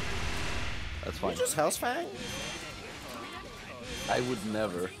 That's fine. You just Hell's Fang? I would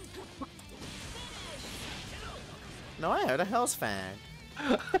never. No, I heard a Hell's Fang.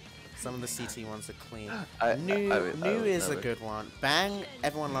 Some of the CT ones are clean. New is a good one. Bang,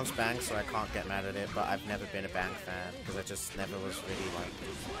 everyone loves Bang, so I can't get mad at it, but I've never been a Bang fan, because I just never was really like...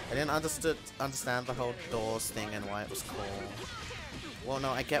 I didn't understand the whole doors thing and why it was cool. Well,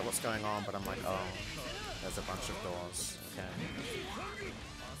 no, I get what's going on, but I'm like, oh, there's a bunch of doors. Okay.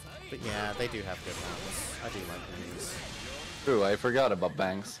 But yeah, they do have good ones. I do like these. True, I forgot about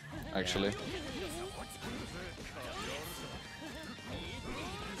bangs, actually.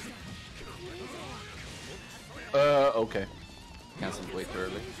 Yeah. Okay. Cancelled way too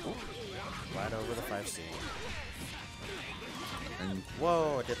early. Ooh. Right over the 5C. And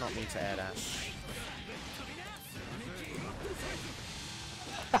Whoa, I did not mean to air dash.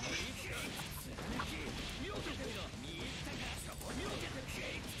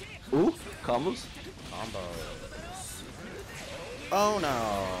 ooh, combos? Combos. Oh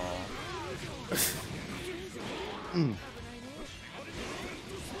no.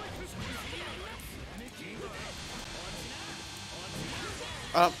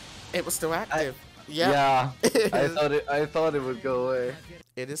 It was still active. Yeah. I thought it would go away.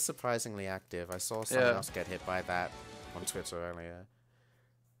 It is surprisingly active. I saw someone else get hit by that on Twitter earlier.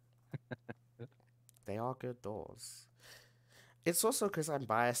 They are good doors. It's also because I'm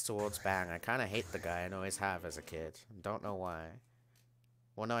biased towards Bang. I kind of hate the guy and always have as a kid. Don't know why.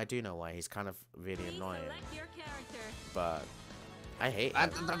 Well, no, I do know why. He's kind of really annoying. But I hate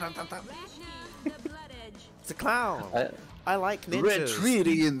him. It's a clown. I like ninjas.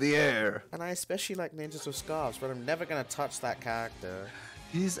 Retreating in the air. And I especially like ninjas with scarves, but I'm never going to touch that character.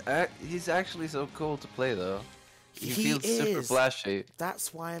 He's actually so cool to play, though. He feels is. super flashy.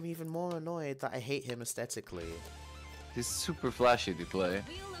 That's why I'm even more annoyed that I hate him aesthetically. He's super flashy to play,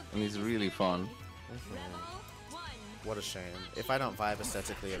 and he's really fun. What a shame. If I don't vibe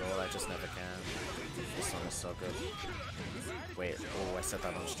aesthetically at all, I just never can. This song is so good. Wait, oh, I said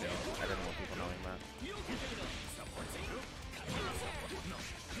that on stream. I didn't want people knowing that.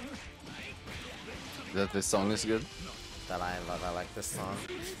 That this song is good? That I like this song.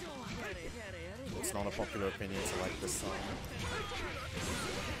 It's not a popular opinion to like this song.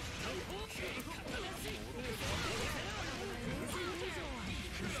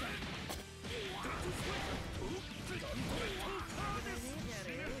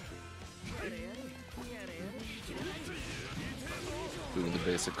 Doing the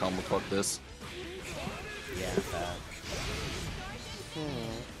basic combo, fuck this. Yeah, that.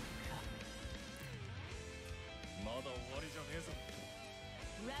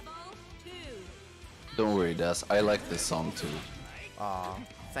 Don't worry, Daz. I like this song too. Aw,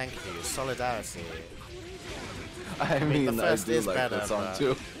 thank you. Solidarity. I mean, the first I do is like better, that song but...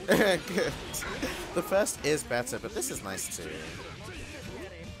 too. Good. The first is better, but this is nice too.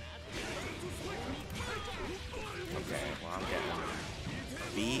 Okay, well, I'm getting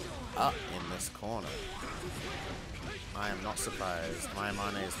beat up in this corner. I am not surprised. My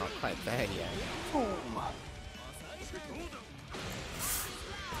mana is not quite there yet.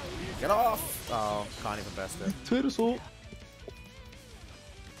 Get off! Oh, can't even burst it. Turtle.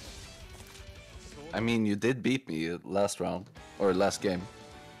 I mean, you did beat me last round or last game.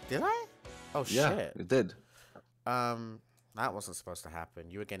 Did I? Oh Yeah, shit. you did. That wasn't supposed to happen.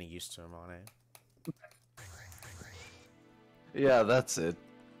 You were getting used to him, Mane. Yeah, that's it.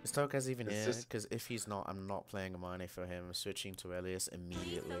 Is Tokaz even It's here? just- Because if he's not, I'm not playing Amane for him. I'm switching to Elias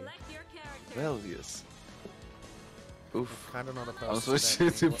immediately. Well, yes. Oof. Kind of not I'm opposed to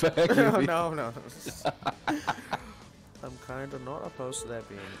switching that to being back. no. I'm kind of not opposed to there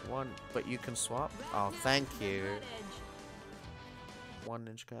being one, but you can swap. Oh, thank you. One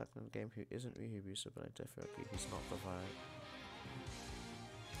ninja character in the game who isn't Ryu Hayabusa, but I definitely agree he's not the vibe.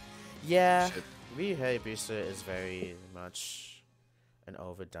 Yeah, Shit. Ryu Hayabusa is very much an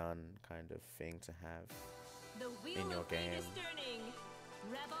overdone kind of thing to have in your game.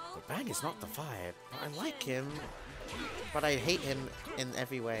 But Bang is not the vibe, but I like him. But I hate him in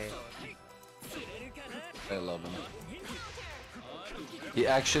every way. I love him. He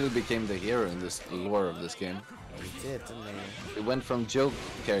actually became the hero in this lore of this game. He did, didn't he? He went from joke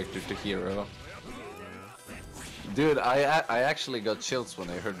character to hero. Dude, I actually got chills when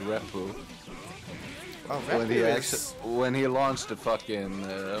I heard Repu. Oh, When he launched the fucking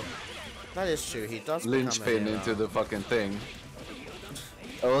that is true. He does linchpin into the fucking thing.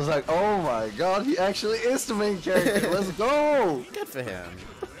 I was like, oh my god, he actually is the main character. Let's go! Good for him.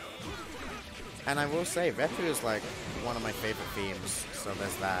 And I will say, Vepu is like one of my favorite themes, so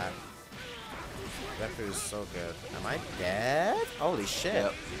there's that. Vepu is so good. Am I dead? Holy shit.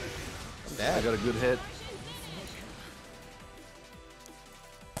 Yep. I'm dead. I got a good hit.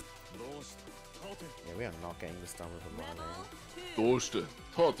 Yeah, we are not getting this done with a money. どうして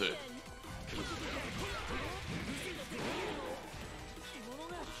立て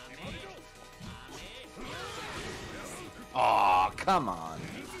Aw, come on.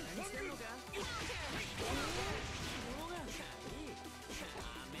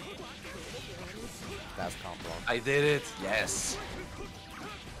 That's comp block. I did it. Yes.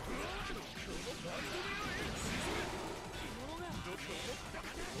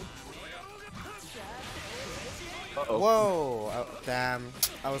 Uh-oh. Whoa! Oh, damn.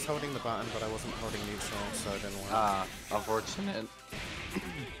 I was holding the button, but I wasn't holding neutral, so it didn't work. Ah, unfortunate.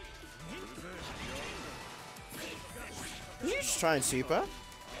 Did you just try and super?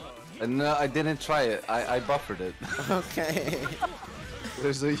 No, I didn't try it. I buffered it. Okay.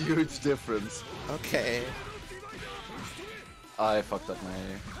 There's a huge difference. Okay. I fucked up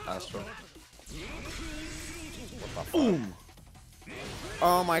my Astro. Boom!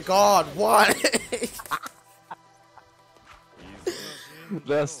 Oh my god, what?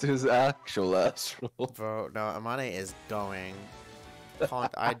 That's his actual Astro. Bro, no, Amane is going.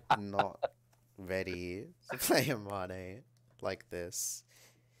 I'm not ready to play Amane like this.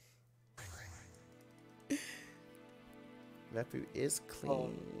 Vepu is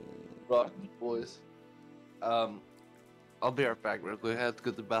clean. Rock, boys. I'll be right back real quick. I have to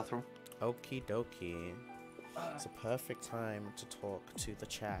go to the bathroom. Okie dokie. It's a perfect time to talk to the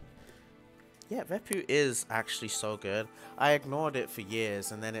chat. Yeah, Vepu is actually so good. I ignored it for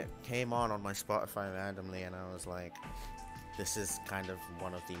years, and then it came on my Spotify randomly, and I was like, this is kind of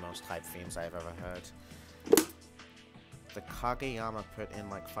one of the most hype themes I've ever heard. The Kageyama put in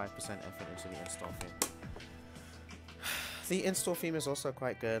like 5% effort into the install theme. The install theme is also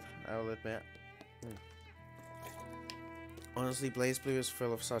quite good, I will admit. Honestly, Blaze Blue is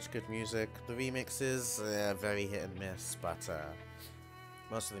full of such good music. The remix is very hit and miss, but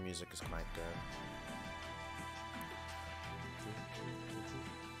most of the music is quite good.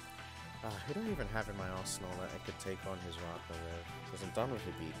 Who do I even have in my arsenal that I could take on his Raka with? Because I'm done with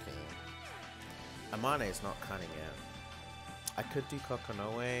Hibiki. Amane is not cunning yet. I could do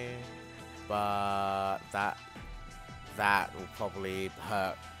Kokonoe, but that will probably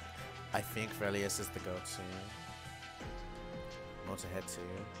hurt. I think Relius is the go-to. Motorhead 2.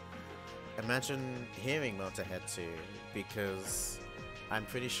 Imagine hearing Motorhead 2, because I'm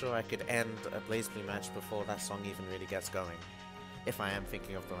pretty sure I could end a Blaze Blue match before that song even really gets going. If I am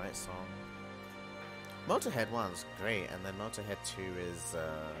thinking of the right song. Motorhead 1's great, and then Motorhead 2 is,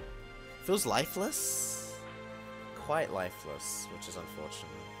 feels lifeless? Quite lifeless, which is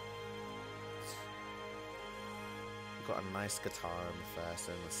unfortunate. Got a nice guitar in the first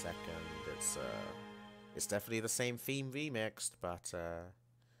and the second. It's definitely the same theme remixed, but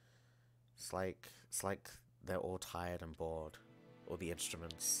it's like they're all tired and bored, all the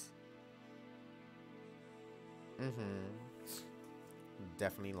instruments.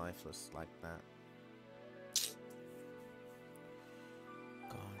 Definitely lifeless like that.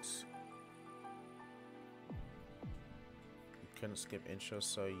 God. You couldn't skip intro,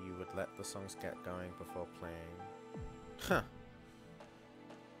 so you would let the songs get going before playing. Huh.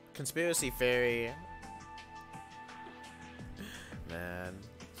 Conspiracy theory. Man.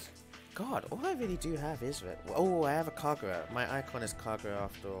 God, all I really do have is Red. Oh, I have a Kagura. My icon is Kagura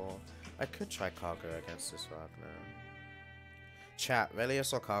after all. I could try Kagura against this Wagner. Chat,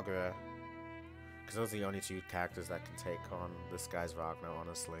 Relius or Kagura? Because those are the only two characters that can take on this guy's Wagner,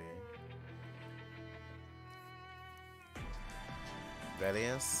 honestly.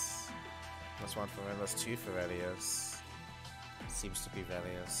 Relius? That's one for Relius, two for Relius. Seems to be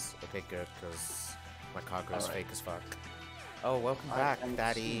Relius. Okay, good, because my Kagura is fake as fuck. Oh, welcome back,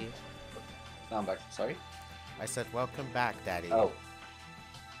 Daddy. No, I'm back. Sorry? I said welcome back, Daddy. Oh.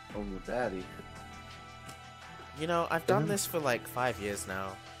 Oh, Daddy. You know, I've done this for like 5 years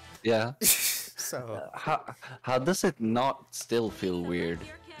now. Yeah. So how does it not still feel weird?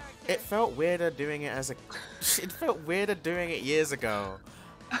 it felt weirder doing it as a. It felt weirder doing it years ago.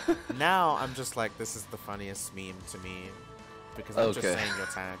 Now I'm just like, this is the funniest meme to me because I'm just saying your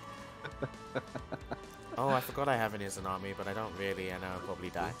tag. Oh, I forgot I have an Izanami, but I don't really, and I'll probably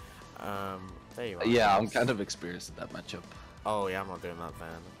die. There you are. Yeah, I'm kind of experienced in that matchup. Oh yeah, I'm not doing that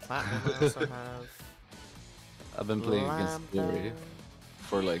then. Platinum I also have. I've been playing against Gory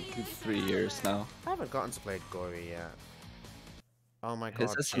for like 3 years now. I haven't gotten to play Gory yet. Oh my god.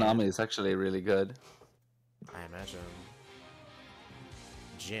 His Tsunami is actually really good. I imagine.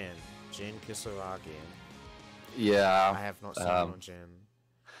 Jin. Jin Kisaragi. Yeah. I have not seen him on Jin.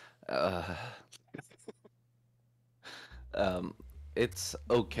 It's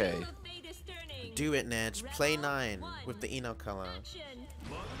okay. Duel of Fate is turning. Do it, Nedge. Play 9 with the Eno color. Action.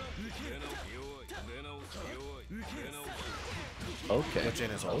 Okay. Your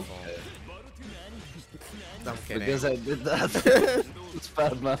Jin is awful. Okay. I'm kidding. Because I did that. It's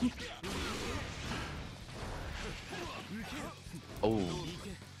bad, man. Oh,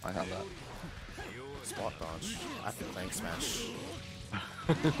 I have that. Spot dodge. I've been playing Smash.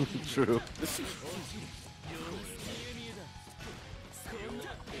 True.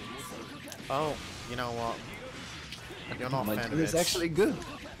 Oh, you know what? You're not My team Fenrich. is actually good.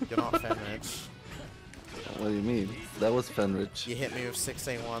 You're not Fenrich. What do you mean? That was Fenrich. You hit me with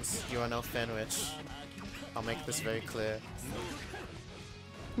 6A once. You are no Fenrich. I'll make this very clear.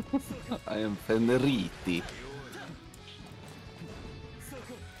 I am Fenriti.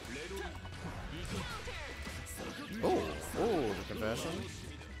 Oh, the conversion.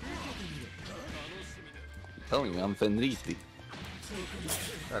 Telling you, I'm Fenriti.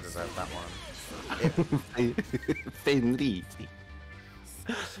 I deserve that one. Fenriti.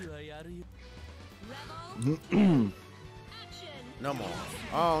 Rebel. Action. No more.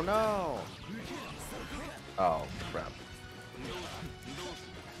 Oh no! Oh, crap.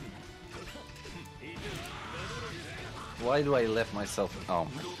 Why do I let myself... Oh,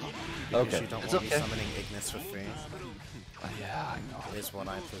 Because okay. you don't It's want okay. me summoning Ignis for free. Yeah, I know. Is what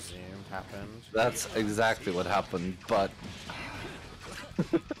I presumed happened. That's exactly what happened, but...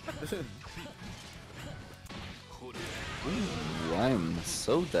 Ooh, I'm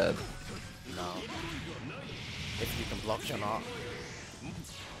so dead. No. If you can block, you're not.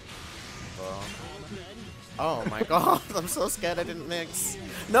 Bro. Oh my god, I'm so scared I didn't mix.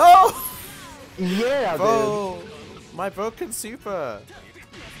 No! Yeah, Bro! My broken super!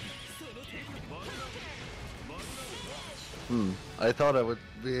 I thought I would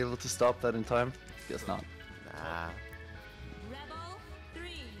be able to stop that in time. Guess not. Nah. Rebel 3.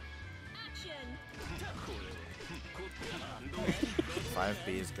 Action.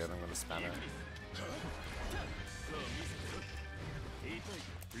 5B is good, I'm gonna spam it.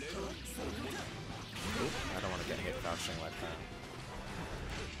 Oop, I don't want to get hit crouching like that.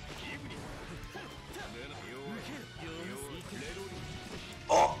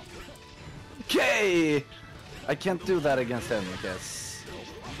 Oh! Okay! I can't do that against him, I guess.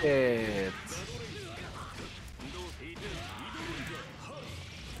 Shit.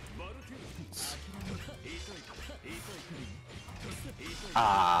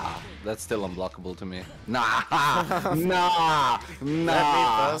 Ah, that's still unblockable to me. Nah! Nah! Let me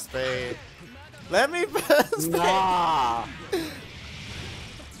Nah! first bait. Let me first bait. Nah!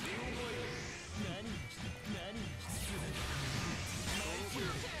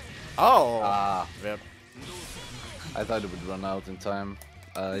 Oh! Ah, Rip. I thought it would run out in time.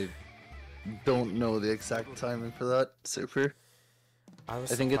 I don't know the exact timing for that super. I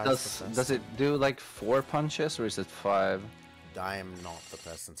was I think it surprised does. the first Does it do like 4 punches or is it 5? I am not the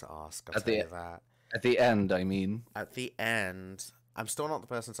person to ask, I'll At tell the- you that. At the end, I mean. At the end, I'm still not the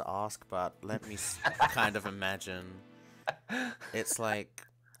person to ask, but let me kind of imagine. It's like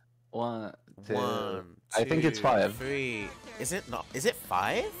 1, 2. 1, I think it's 5. 3. Is it not? Is it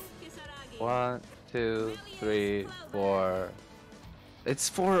 5? Kisaragi. 1, 2, 3, 4. It's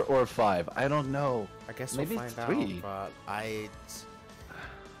 4 or 5. I don't know. I guess Maybe we'll it's find 3. out, but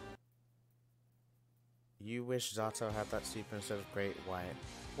You wish Zato had that super instead of Great White.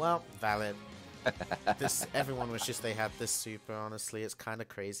 Well, valid. Everyone wishes they had this super, honestly. It's kind of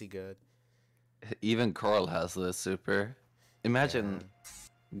crazy good. Even Carl has this super. Imagine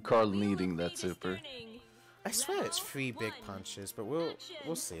Carl needing that super. I swear it's 3 big punches, but we'll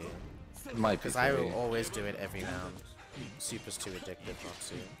see. It might be Because I will 3. always do it every round. Super's too addictive not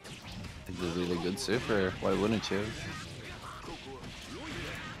to. It's a really good super. Why wouldn't you?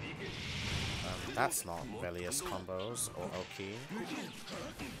 That's not Velius combos or Oki.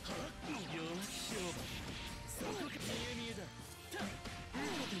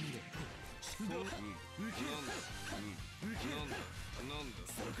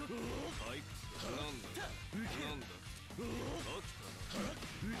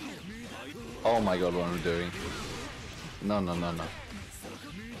 Oh my god, what am I doing? No, no, no, no.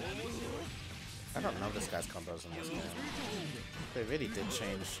 I don't know this guy's combos in this game. They really did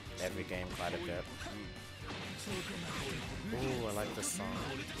change every game quite a bit. Ooh, I like this song.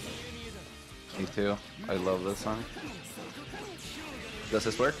 Me too. I love this song. Does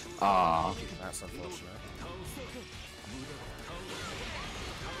this work? Ah. That's unfortunate.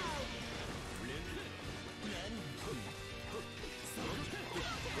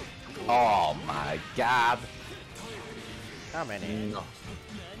 Oh my god. How many? No.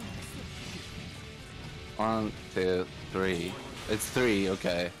 1, 2, 3. It's 3,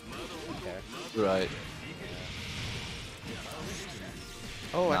 okay. Okay. Right.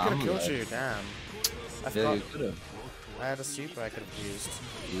 Oh, I Nah, could I'm have killed right. you, damn. I Yeah, forgot. you could have. I had a super I could have used.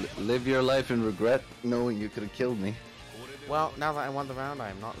 Live your life in regret, knowing you could have killed me. Well, now that I won the round, I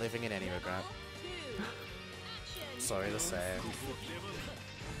am not living in any regret. Sorry to say.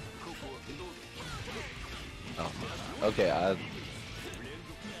 Oh. Okay,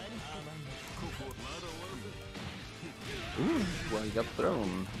 Ooh, well, you got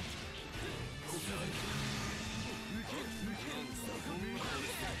thrown.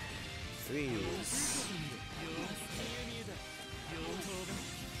 Freeze.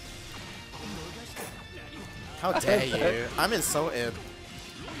 How dare you? I'm insulted.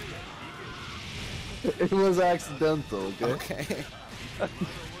 It was accidental, okay? Okay.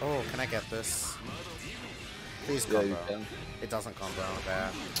 Oh, can I get this? Please Yeah, you combo. can. It doesn't combo there.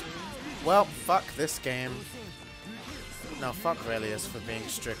 Well, fuck this game. No, fuck Relius for being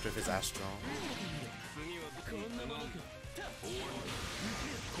strict with his Astral.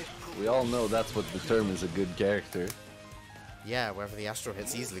 We all know that's what determines a good character. Yeah, whether the Astral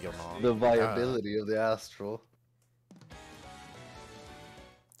hits easily or not. The viability of the Astral.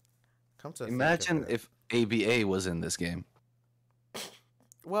 Come to Imagine think of it. if ABA was in this game.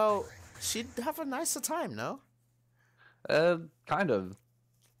 Well, she'd have a nicer time, no? Kind of.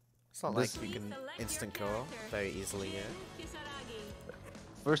 It's not This- like you can instant kill very easily here.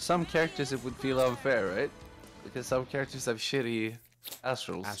 For some characters it would feel unfair, right? Because some characters have shitty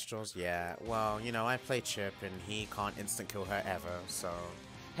Astrals. Astrals, yeah. Well, you know, I play Chip and he can't instant kill her ever, so...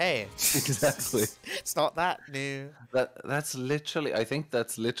 Hey! Exactly. It's not that new. That's literally, I think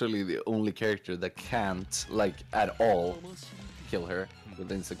that's literally the only character that can't, like, at all kill her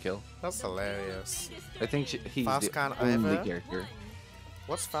with instant kill. That's hilarious. I think he's Faust the can't only either? character.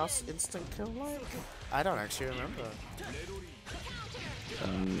 What's Faust's instant kill like? I don't actually remember.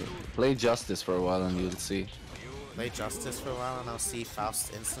 Play Justice for a while and you'll see. Play Justice for a while and I'll see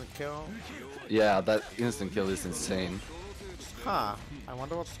Faust's instant kill? Yeah, that instant kill is insane. Huh. I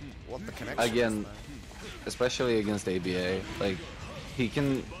wonder what the connection Again, is there. especially against ABA. Like, he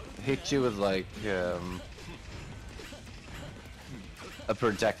can hit you with, like, a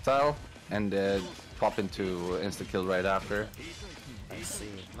projectile and pop into instant kill right after. I see.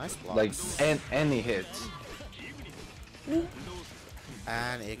 Nice blocks. Like, any hit.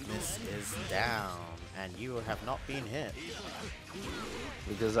 And Ignis is down. And you have not been hit.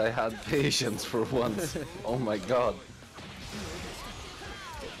 Because I had patience for once. Oh my god.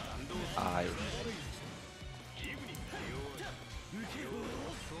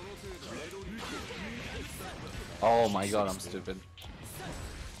 Oh my god, I'm stupid.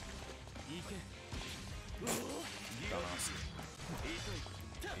 Don't ask.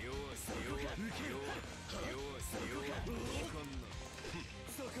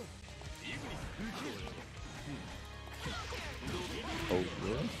 Oh,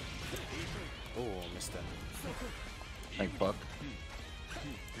 really? Oh, missed it. Thank fuck.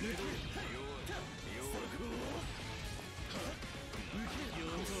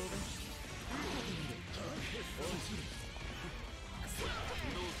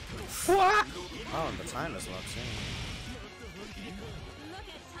 What? Oh, and the time is locked in.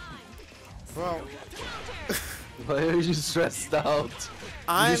 Bro, Why are you stressed out?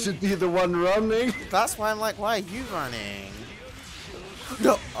 I'm... You should be the one running. That's why I'm like, why are you running?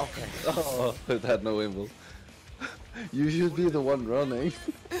 No, okay. Oh, it had no impulse. You should be the one running.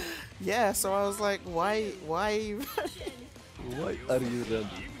 Yeah, so I was like, why are you running? Why are you running?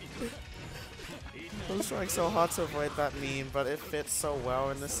 I was trying so hard to avoid that meme, but it fits so well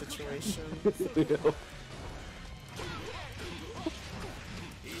in this situation.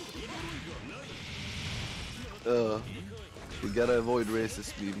 You gotta avoid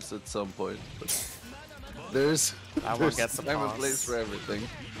racist memes at some point. But there's I won't there's get some time and pass. place for everything.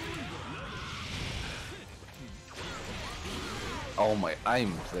 Oh my,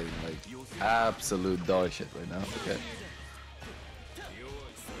 I'm playing like absolute dog shit right now. Okay.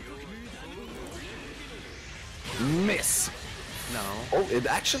 Miss. No. Oh, it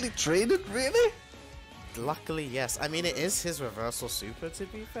actually traded, really? Luckily, yes. I mean, it is his reversal super, to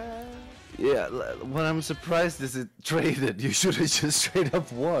be fair. Yeah, what I'm surprised is it traded. You should have just straight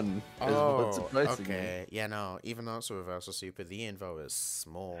up won. Is what's surprising me. okay. Yeah, no. Even though it's a reversal super, the invo is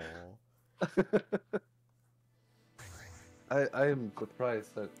small. I am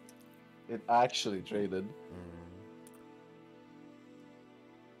surprised that it actually traded.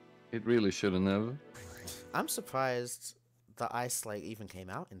 It really shouldn't have. I'm surprised the ice like even came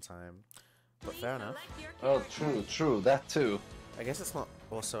out in time. But fair enough. Oh, true, that too. I guess it's not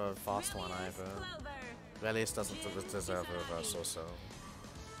also a fast one either. Relius doesn't deserve a reversal, so.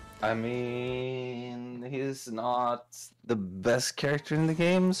 I mean, he's not the best character in the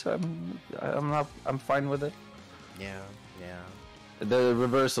game, so I'm fine with it. Yeah. The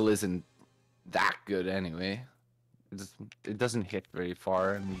reversal isn't that good anyway. It doesn't hit very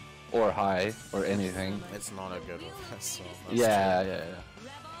far or high or anything. It's not a good reversal. Yeah.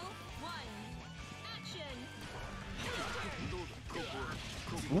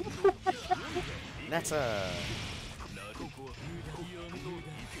 Netta!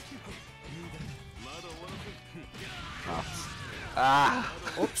 Ah!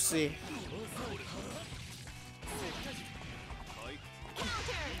 Oopsie!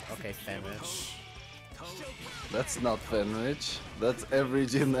 Okay, Femish. That's not Fenrich. That's every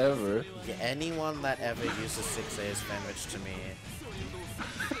Jin ever. Yeah, anyone that ever uses 6A is Fenrich to me.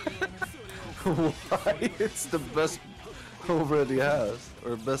 Why? It's the best over he has.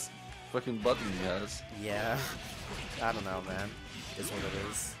 Or best fucking button he has. Yeah. I don't know, man. It's what it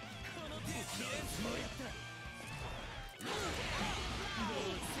is.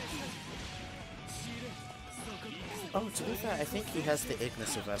 Oh, to be fair, I think he has the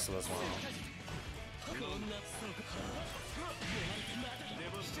Ignis reversal as well.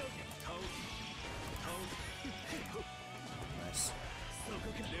 Nice.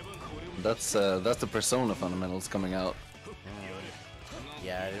 That's the Persona fundamentals coming out.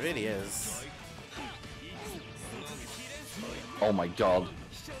 Yeah, it really is. Oh my god.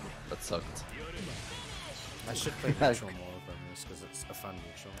 That sucked. I should play neutral more than this because it's a fun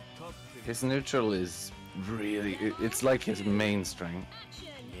neutral. His neutral is really... It's like his main strength,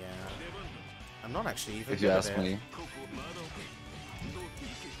 Yeah. I'm not actually even if you good ask at it. me.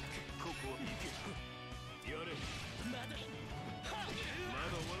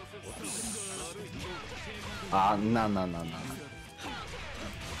 Ah, no.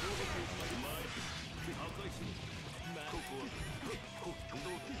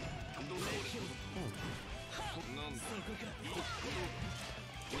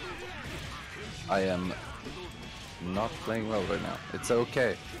 I am not playing well right now. It's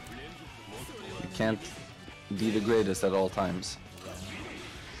okay. You can't be the greatest at all times.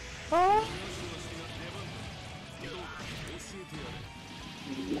 I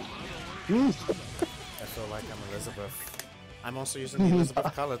feel like I'm Elizabeth. I'm also using the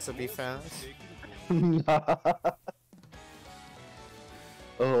Elizabeth color to be fair.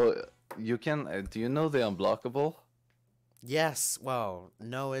 Oh, you can... do you know the unblockable? Yes, well,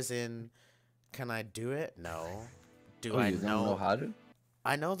 no as in, can I do it? No. Do Oh, I you don't know how to?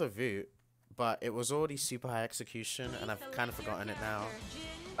 I know the route, but it was already super high execution, and I've kind of forgotten it now.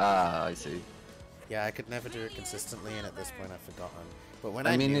 Ah, I see. Yeah, I could never do it consistently, and at this point I've forgotten. But when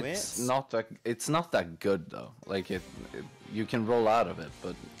I I mean, knew it's it, not that good though. Like you can roll out of it,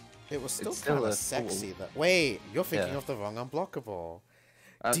 but it was still it's still kind of a sexy. That wait, you're thinking Yeah. of the wrong unblockable.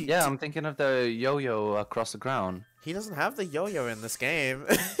 yeah, I'm thinking of the yo-yo across the ground. He doesn't have the yo-yo in this game.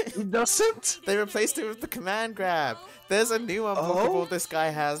 He doesn't. They replaced it with the command grab. There's a new unblockable Oh? this guy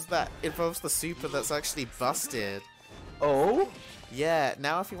has that involves the super that's actually busted. Oh. Yeah,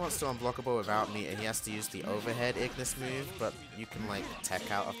 now if he wants to unblockable without meter, he has to use the overhead Ignis move, but you can like tech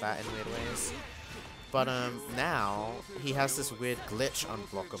out of that in weird ways. But now he has this weird glitch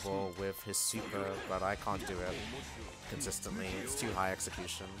unblockable with his super, but I can't do it consistently. It's too high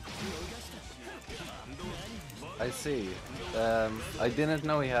execution. I see. I didn't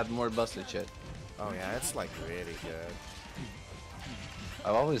know he had more busted shit. Oh yeah, it's like really good.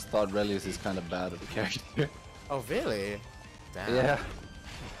 I've always thought Relius is kind of bad of a character. Oh really? Damn. Yeah.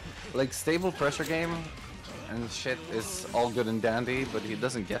 Like stable pressure game and shit is all good and dandy, but he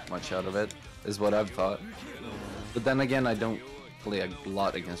doesn't get much out of it, is what I've thought. But then again, I don't play a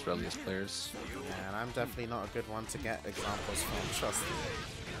lot against Relius players. Yeah, and I'm definitely not a good one to get examples from, trust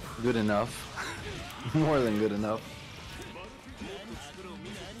me. Good enough. More than good enough.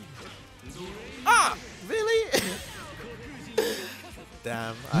 Ah! Really?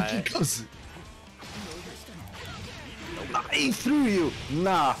 Damn, I threw you!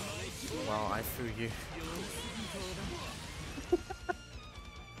 Nah! well, I threw you.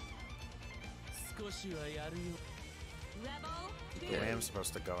 I am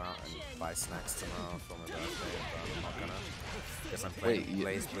supposed to go out and buy snacks tomorrow for my birthday, but I'm not gonna. Because I'm playing Wait,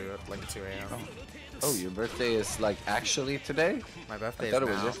 Blaze Blue at like 2 a.m. Oh, your birthday is like actually today? My birthday I thought is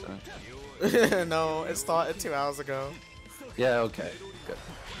it was now. yesterday. No, it started 2 hours ago. Yeah, okay. Good.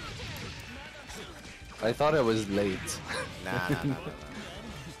 I thought it was late. Nah.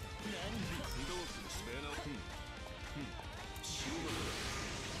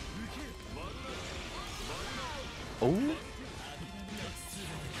 Oh.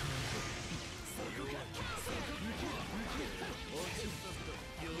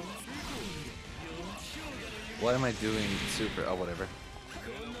 Why am I doing super? Oh, whatever.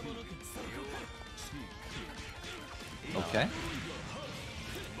 Okay.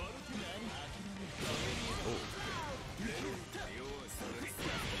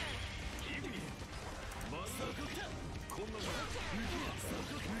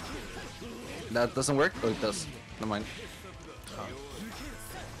 That doesn't work? Oh, it does. Never mind.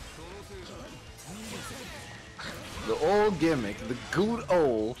 The old gimmick, the good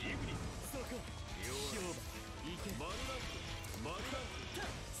old.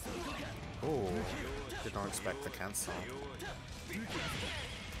 Oh, did not expect the cancel.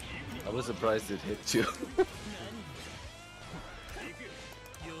 I was surprised it hit you.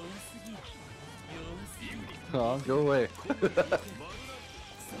 Oh, go away.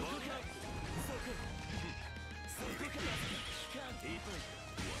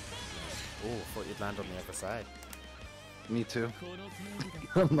 Oh, thought you'd land on the other side. Me too.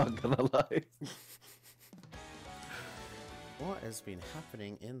 I'm not gonna lie. What has been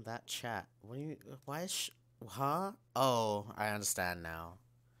happening in that chat? What do you? Why is? Huh? Oh, I understand now.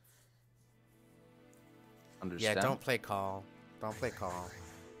 Understand? Yeah, don't play Carl. Don't play Carl.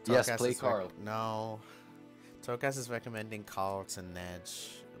 Yes, Tolkast play is Carl. No. Tolkast is recommending Carl to Nedge,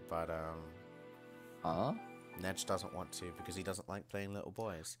 but Huh? Nedge doesn't want to because he doesn't like playing little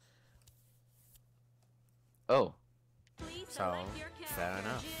boys. Oh, Please So, select your fair character.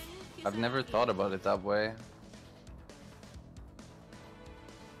 enough. Jin, I've never thought about it that way.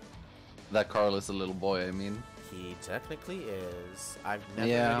 That Carl is a little boy, I mean. He technically is. I've never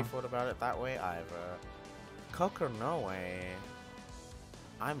Yeah. really thought about it that way either. Coco Noe.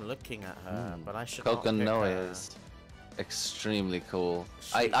 I'm looking at her, but I should not pick Kokonoe her. is extremely cool.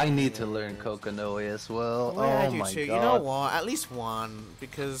 She I need to learn is. Kokonoe as well. Well, I Oh do my too. god. You know what? At least one,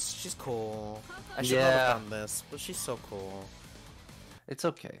 because she's cool. I should not Yeah. have done this, but she's so cool. It's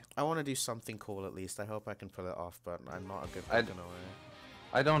okay. I want to do something cool at least. I hope I can pull it off, but I'm not a good I- Kokonoe.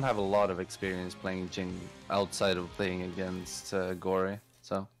 I don't have a lot of experience playing Jing outside of playing against Gory,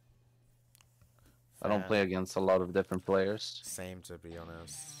 so I don't Fair. play against a lot of different players. Same, to be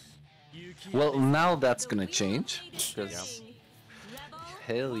honest. Well, now that's the gonna wheel change, of fate because turning. Rebel,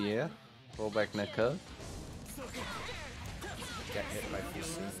 hell yeah, roll back neck cut. Get hit by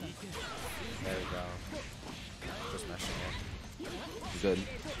PC. There we go. Just mashing it. Good.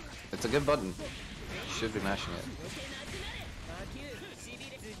 It's a good button. Should be mashing it.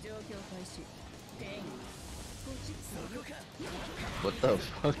 What the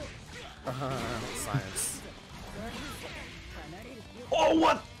fuck? Science. Oh,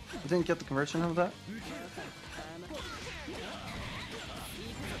 what? I didn't get the conversion of that.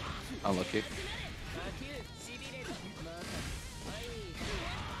 Unlucky.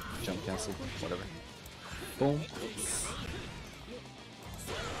 Jump cancel. Whatever. Boom.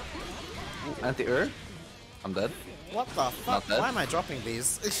 Anti-air. I'm dead. What the fuck? dead. Why am I dropping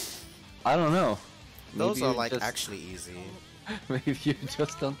these? I don't know. Those Maybe are you like just- actually easy. Maybe you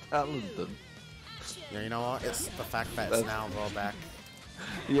just don't talent them. Yeah, you know what? It's the fact that it's now rollback.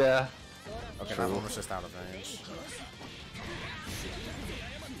 Yeah. Okay, True. that one was just out of range.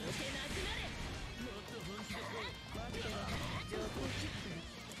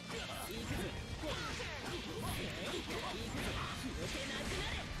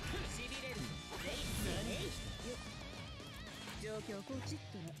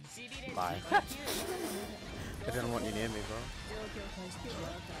 Bye. I didn't want you near me, bro.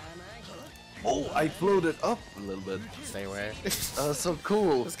 Oh, I floated up a little bit. Stay away. So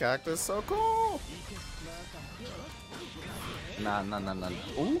cool. This character is so cool. Nah.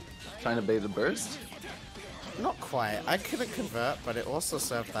 Ooh, trying to bait the burst. Not quite. I couldn't convert, but it also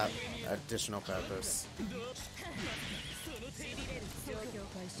served that additional purpose.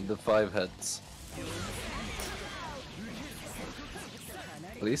 The 5 heads.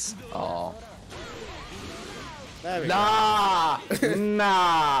 Please? Oh. There we go. Nah!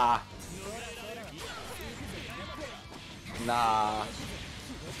 Nah! Nah.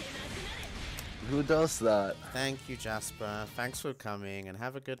 Who does that? Thank you, Jasper. Thanks for coming and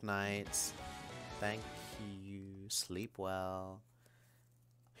have a good night. Thank you. Sleep well.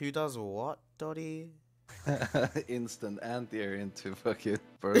 Who does what, Dottie? Instant anti-air into fucking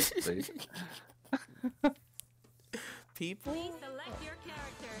burst bait. People? please select your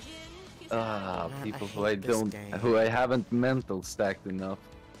character. Jin, Ah, Man, people I who I hate this don't, game. who I haven't mental stacked enough.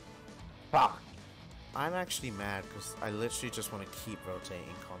 Fuck. I'm actually mad because I literally just want to keep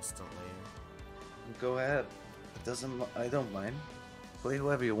rotating constantly. Go ahead. It doesn't. I don't mind. Play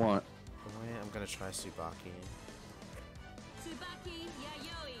whoever you want. Wait, I'm gonna try Tsubaki. Tsubaki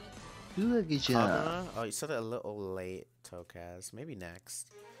Yayoi. Do a good job. Kagura? Oh, you said it a little late, Tokaz. Maybe next.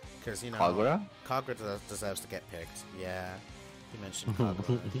 Because, you know, Kagura? Kagura deserves to get picked. Yeah, he mentioned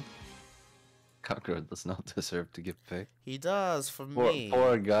Kagura. Kagura does not deserve to get picked. He does, for Poor, me.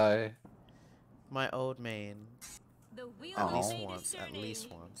 poor guy. My old main. The wheel At we least made once. is At turning.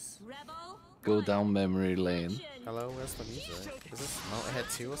 least once. Rebel. Go 1. down memory lane. Action. Hello, where's the music? Is this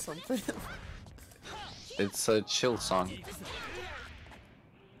Motorhead 2 or something? It's a chill song.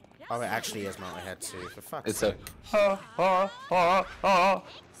 Oh, it actually is Motorhead 2, for fuck's It's a sake. ha ha ha ha.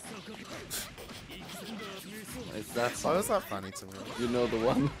 It's that Why song. was that funny to me? You know the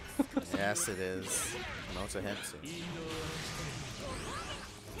one? Yes, it is. Motorhead 2.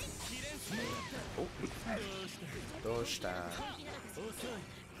 Oh. Doshita.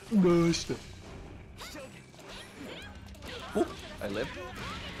 Oh, I live.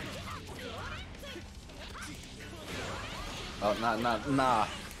 Oh, nah.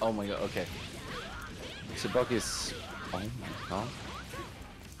 Oh my god, okay. Tsubaki's... Oh my god.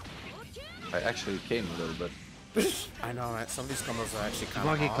 I actually came a little bit. I know, right? Some of these combos are actually kind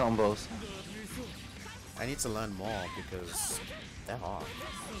of Tsubaki hard. combos. I need to learn more because they're hard.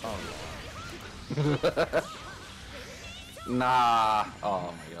 Oh, Nah.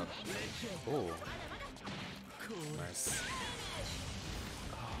 Oh my god. Ooh. Nice.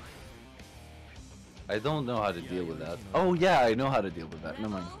 I don't know how to deal with that. Oh yeah, I know how to deal with that.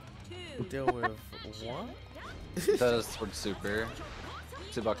 Never mind. 2. Deal with what? The sword super.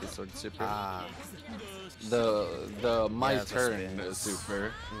 Tsubaki sword super. Ah. The my Yeah, the turn spins.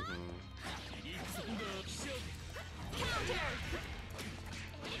 super.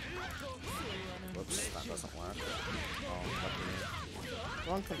 Whoops, that doesn't work. Oh, lucky me.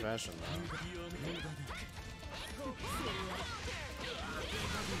 Wrong conversion though.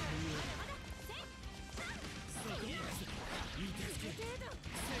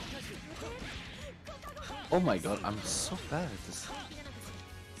 Oh my god, I'm so bad at this.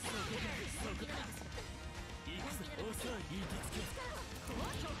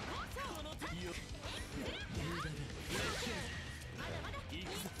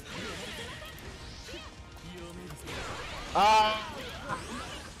 Ah!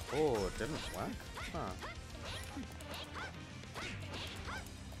 Oh, it didn't work? Huh.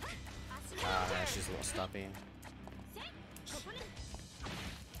 Ah, yeah, she's a little stuffy.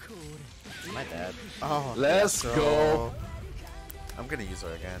 Am I dead? Oh, Let's yes, go. girl. I'm gonna use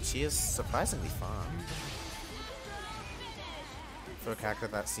her again. She is surprisingly fun. For a character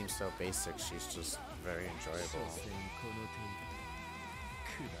that seems so basic, she's just very enjoyable.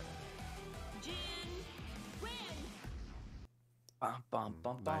 Jin. Win.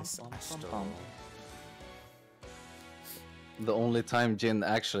 Nice Astral. The only time Jin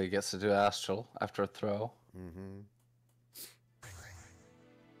actually gets to do astral after a throw.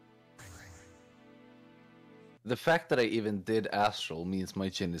 The fact that I even did astral means my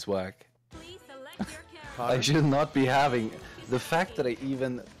Jin is whack. Please select your character. I should not be having... The fact that I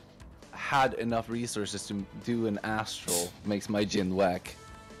even had enough resources to do an astral makes my Jin whack.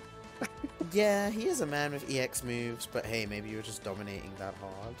 Yeah, he is a man with EX moves, but hey, maybe you were just dominating that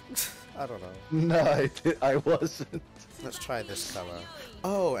hard. I don't know. No, I wasn't. Let's try this color.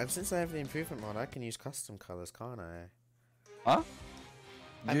 Oh, and since I have the improvement mod, I can use custom colors, can't I? Huh?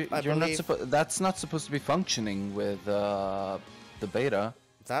 I You're not believe- supposed. That's not supposed to be functioning with the beta.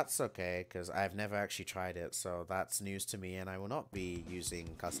 That's okay, because I've never actually tried it, so that's news to me, and I will not be using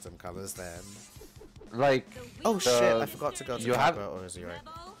custom colors then. Like, Oh shit, I forgot to go to you have- Kagura or Zero.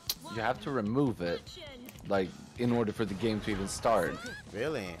 you have to remove it, like, in order for the game to even start.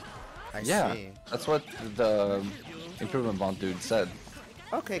 Really? I Yeah, see. that's what the improvement bond dude said.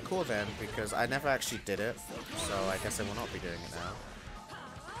 Okay, cool then, because I never actually did it, so I guess I will not be doing it now.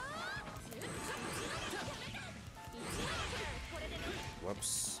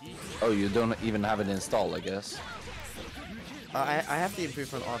 Whoops. Oh, you don't even have it installed, I guess. I have the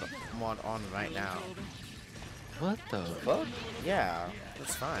improvement mod on right now. What the fuck? Yeah,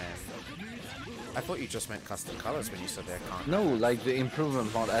 it's fine. I thought you just meant custom colors when you said they can't. No, like the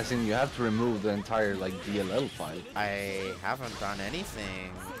improvement mod, as in you have to remove the entire like DLL file. I haven't done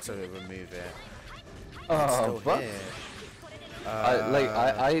anything to remove it. It's Oh, still fuck. here.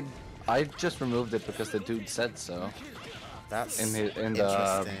 I just removed it because the dude said so That's in the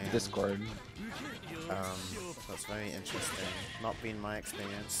interesting. Discord. That's very interesting. Not been my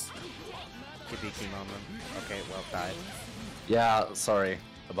experience. Hibiki moment. Okay, well, died. Yeah, sorry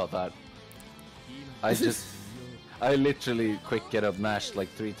about that. I literally quick get up mashed like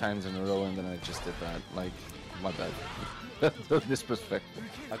 3 times in a row and then I just did that. Like, my bad. this perspective.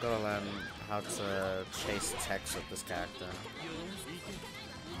 I gotta learn how to chase text with this character.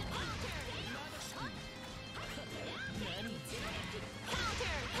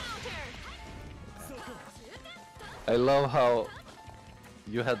 I love how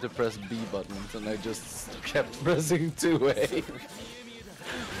you had to press B buttons and I just kept pressing 2A.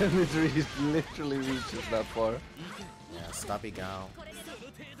 And it literally reaches that far. Yeah, stubby gal.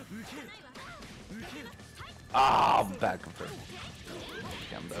 Ah, bad confirm.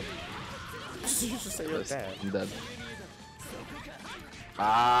 Okay, I'm dead. You just say you're dead. I'm dead.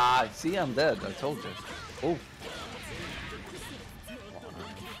 Ah, see, I'm dead. I told you. Oh.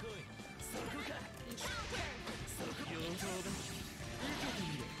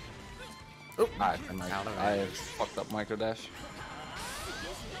 Oh, I fucked up micro dash.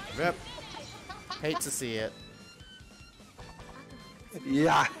 Rip. Hate to see it.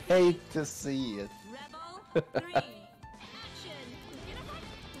 Yeah, I hate to see it. Rebel 3. Action.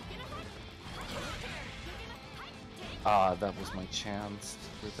 Ah, that was my chance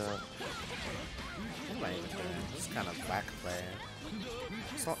to do that. What am I even doing? This is kind of back play.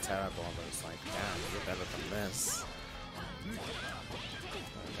 It's not terrible, but it's like, damn, you're better than this.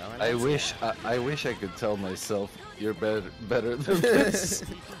 I wish I could tell myself you're better than this.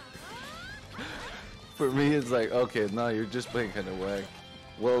 For me, it's like, okay, no, you're just playing kind of whack.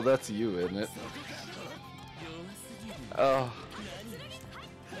 Well, that's you, isn't it? Oh.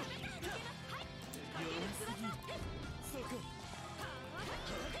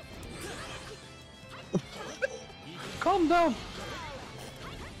 Calm down.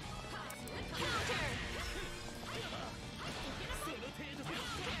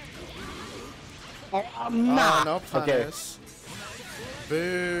 Nah. Oh, no punish. Okay.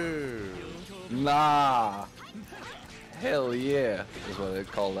 Boo. Nah. Hell yeah, is what they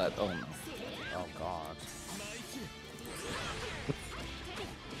call that. Oh no. Oh god.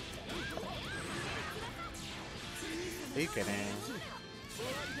 Are you kidding?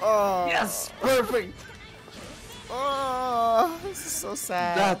 Oh. Yes, perfect. Oh, this is so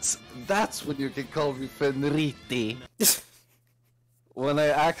sad. That's when you can call me Fenriti. When I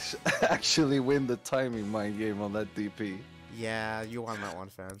actually win the timing mind game on that DP. Yeah, you won that one,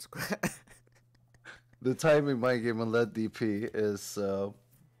 fans. The timing mind game on that DP is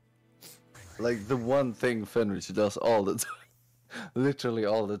like the one thing Fenrich does all the time. Literally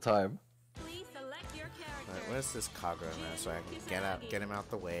all the time. Please select your character. Right, where's this Kagura man so I can get him out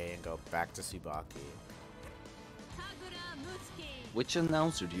the way and go back to Tsubaki? Kagura Mutsuki. Which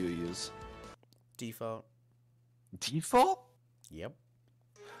announcer do you use? Default. Default? Yep.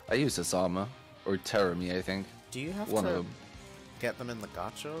 I use Hazama or Terami, I think. Do you have One of to them. get them in the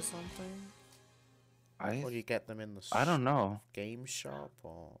gacha or something? Or do you get them in the I don't know. game shop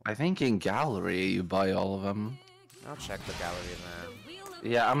or? I think in gallery you buy all of them. I'll check the gallery then.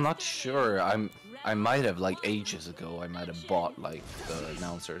 Yeah, I'm not sure. I might have like ages ago. I might have bought like the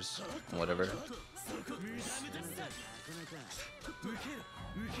announcers, whatever.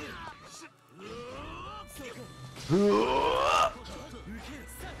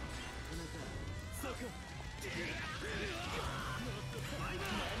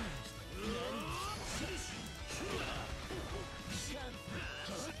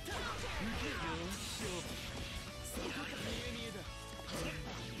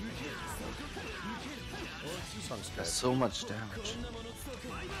 Sounds good. That's so much damage.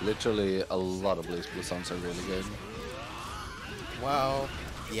 Literally, a lot of Blaze Blue songs are really good. Well,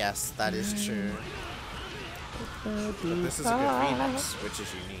 yes, that is true. But this is a good remix, which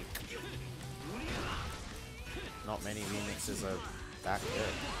is unique. Not many remixes are that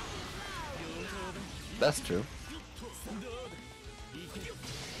good. That's true.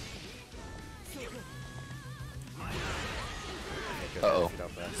 Uh-oh.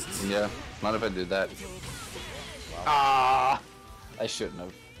 Yeah, not if I did that. Wow. Ah! I shouldn't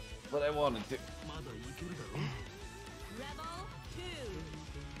have. But I wanted to. Rebel 2.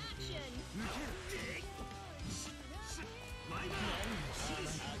 Action.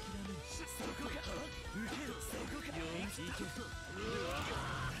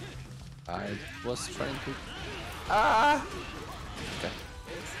 I was trying to. Ah! Okay.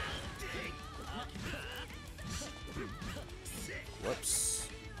 Whoops.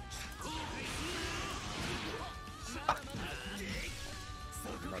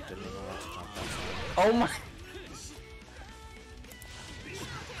 Not didn't even want to jump that side. Oh my!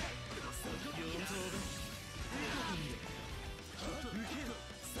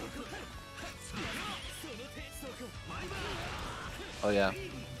 Oh yeah.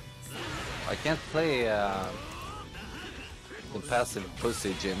 I can't play the passive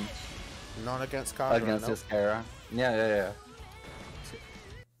pussy gym Not against Kagura, against nope. this era. Yeah, yeah, yeah.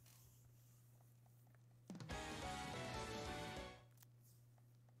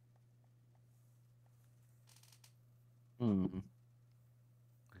 Hmm.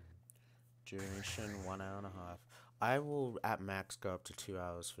 Duration 1 hour and a half. I will at max go up to 2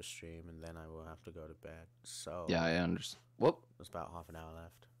 hours for stream, and then I will have to go to bed. So Yeah, I understand. Whoop. there's about half an hour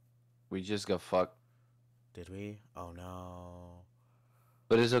left. We just got fucked. Did we? Oh no.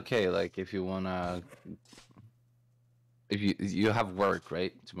 But it's okay, like, if you wanna... If you have work,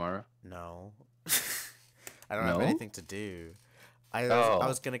 right, tomorrow? No. I don't have No? anything to do. I Oh.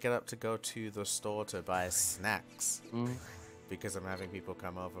 was gonna get up to go to the store to buy snacks Mm. because I'm having people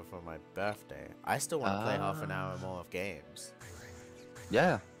come over for my birthday. I still want to play half an hour more of games.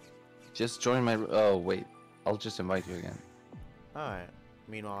 Yeah. Just join my... Oh, wait. I'll just invite you again. Alright.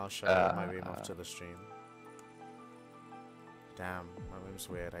 Meanwhile, I'll show you my room after the stream. Damn, my room's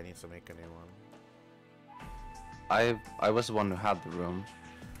weird. I need to make a new one. I was the one who had the room.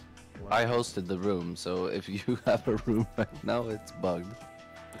 I hosted the room, so if you have a room right now, it's bugged.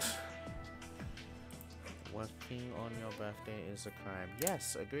 Working on your birthday is a crime.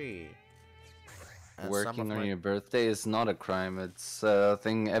 Yes, agree. And some Working of on my- your birthday is not a crime. It's a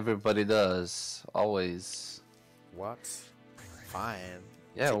thing everybody does. Always. What? Fine.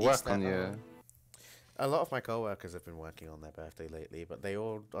 Yeah, To each work their on your... own. A lot of my coworkers have been working on their birthday lately, but they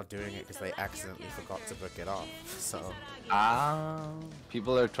all are doing it because they accidentally forgot to book it off. So,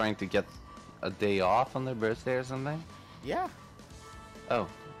 People are trying to get a day off on their birthday or something? yeah, Oh,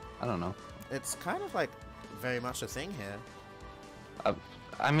 I don't know. it's kind of like very much a thing here.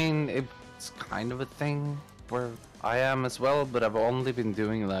 I mean, it's kind of a thing where I am as well, but I've only been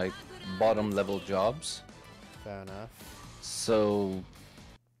doing like bottom level jobs. Fair enough. So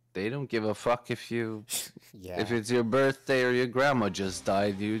they don't give a fuck if you Yeah. if it's your birthday or your grandma just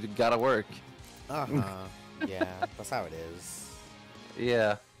died, you gotta work. Uh-huh. Yeah, that's how it is.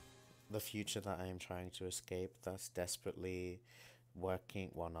 Yeah. The future that I am trying to escape, thus desperately working,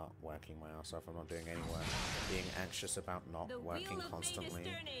 well, not working my ass off, I'm not doing any work, being anxious about not The working wheel of fate is constantly.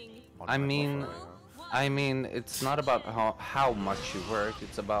 turning. on I my mean, portfolio. it's not about how much you work,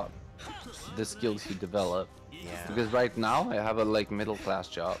 it's about the skills you develop. Yeah. Because right now I have a like middle class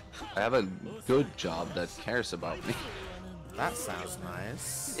job. I have a good job that cares about me. That sounds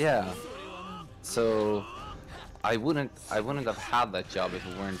nice. Yeah. So I wouldn't have had that job if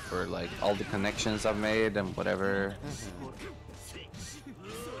it weren't for like all the connections I've made and whatever.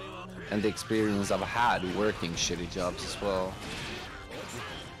 And the experience I've had working shitty jobs as well.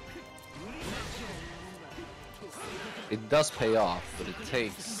 It does pay off, but it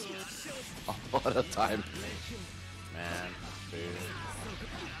takes a lot of time. Man, dude.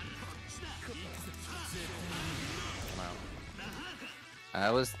 Come out.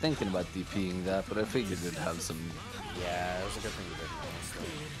 I was thinking about DPing that, but I figured it'd have some... Yeah, it was a good thing you didn't,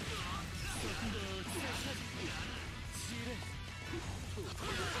 honestly.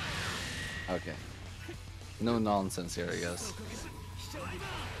 Okay. No nonsense here, I guess.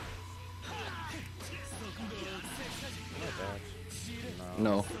 Not bad.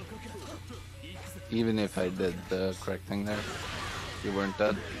 No. No. Even if I did the correct thing there, you weren't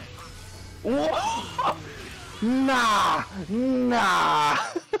dead. Whoa! Nah! Nah!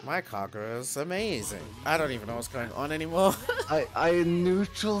 My Kagura is amazing. I don't even know what's going on anymore. I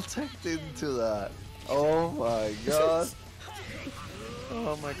neutral teched into that. Oh my god.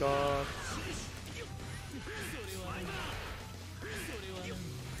 Oh my god.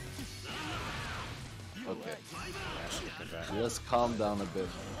 Okay. Yeah, I should have put that. Just calm down a bit.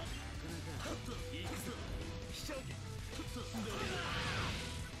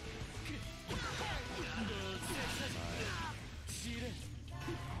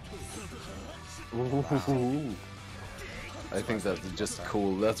 Ooh. I think that's just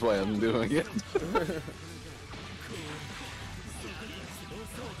cool. That's why I'm doing it.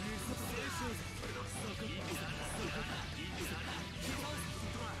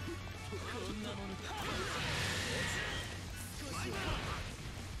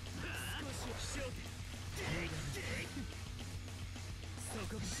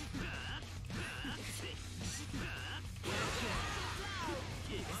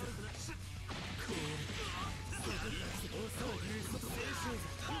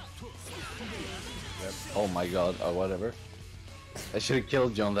 Oh my god, or whatever. I should have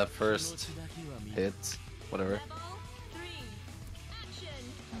killed you on that first hit. Whatever. Level 3.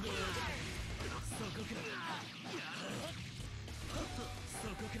 Action.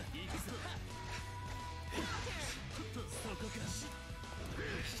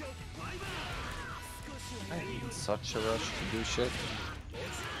 I'm in such a rush to do shit.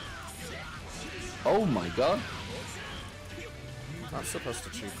 Oh my god. I'm supposed to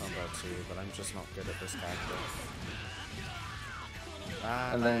chew combo too, but I'm just not good at this character.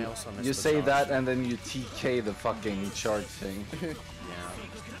 And then I also missed you the say charge. that, and then you TK the fucking charge thing. Yeah.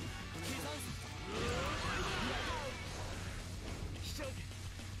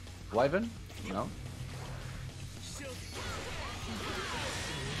 Wyvern? No.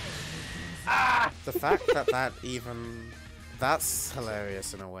 The fact that even... That's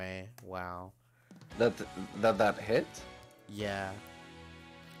hilarious in a way. Wow. That hit? Yeah.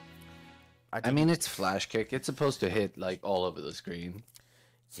 I mean, it's flash kick. It's supposed to hit like all over the screen.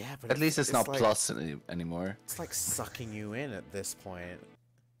 Yeah, but At least it's not like, plus anymore. It's like sucking you in at this point.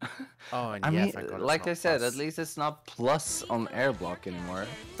 Oh, and I yeah, mean, thank God it's like not I said, plus. at least it's not plus on air block anymore.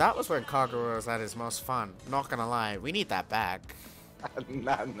 That was when Kagura was at his most fun. Not gonna lie, we need that back.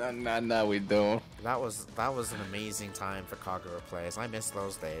 Nah, we don't. That was an amazing time for Kagura plays. I miss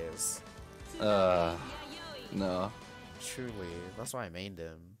those days. No. Truly, that's why I mained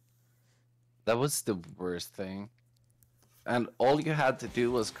him. That was the worst thing. And all you had to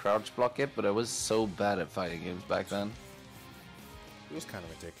do was crouch block it, but I was so bad at fighting games back then. It was kind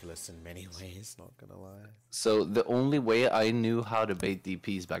of ridiculous in many ways, not gonna lie. So the only way I knew how to bait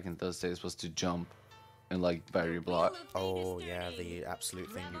DPs back in those days was to jump and like barrier block. Oh yeah, the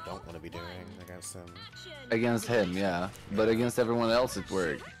absolute thing you don't want to be doing against him. Against him, yeah. But against everyone else it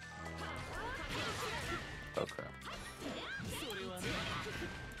worked. Okay.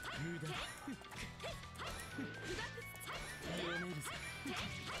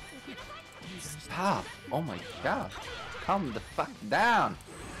 Stop! Oh my god! Calm the fuck down!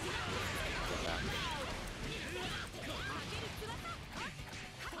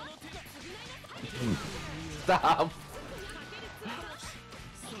 Stop!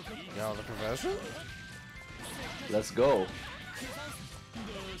 Yo, the conversion? Let's go.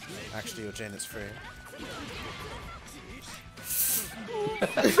 Actually, your Jane is free.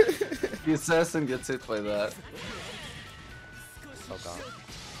 The assassin gets hit by that. Oh god.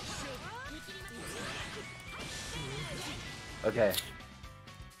 Okay.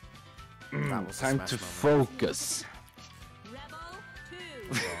 That was a Time smash to moment. focus. Rebel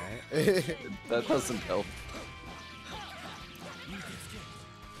 2. Right. That doesn't help.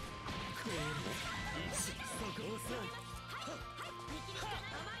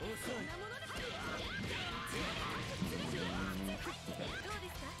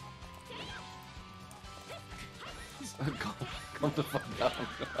 Calm the fuck down.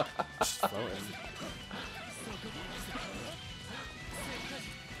 Just floating.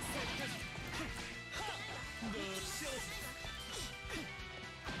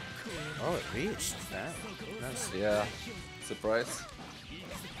 Oh, it reached. Damn. Nice. Yeah. Surprise.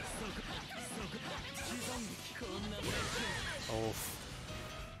 Oh.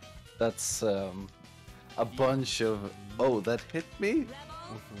 That's a bunch of oh that hit me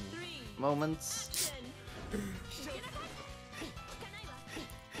moments.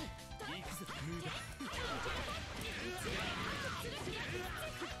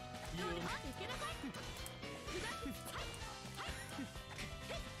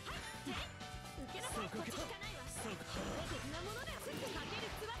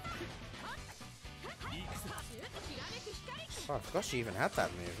 Oh, I forgot she even had that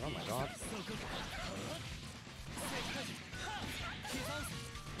move. Oh my god.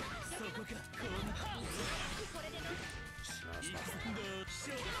 No, it's not.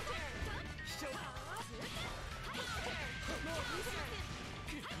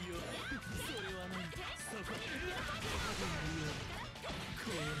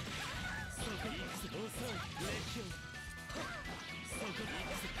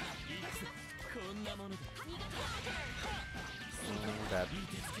 That.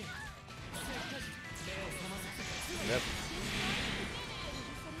 Yep.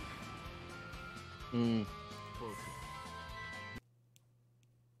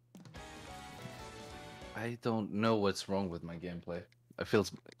 I don't know what's wrong with my gameplay.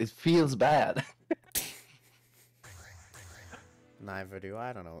 It feels bad. Neither do I.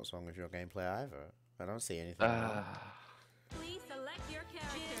 I don't know what's wrong with your gameplay either. I don't see anything wrong. Please select your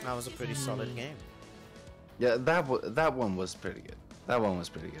character. That was a pretty solid game. Yeah, that one was pretty good. That one was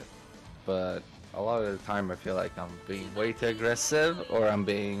pretty good. But a lot of the time I feel like I'm being way too aggressive or I'm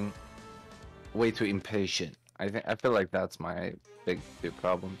being way too impatient. I feel like that's my big two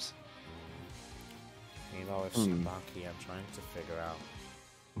problems. You know, with Hibiki, I'm trying to figure out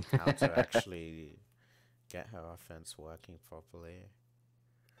how to actually get her offense working properly.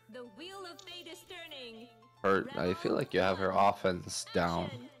 The wheel of fate is turning. Or I feel like you have her offense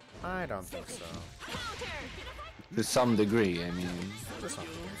down I don't think so. to some degree. I mean, Just not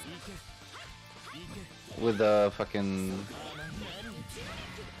with the fucking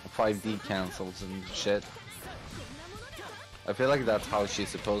 5D cancels and shit. I feel like that's how she's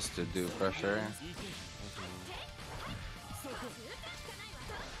supposed to do pressure.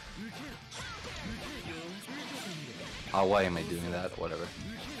 Oh, why am I doing that? Whatever.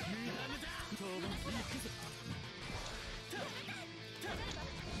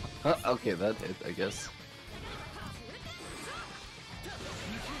 Okay, that hit, I guess.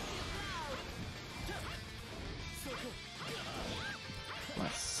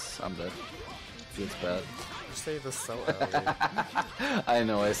 Nice. I'm dead. Feels bad. You say this so early. I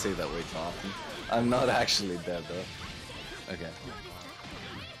know, I say that way too often. I'm not actually dead though. Okay.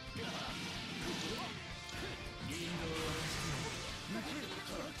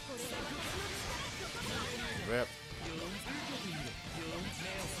 Rip.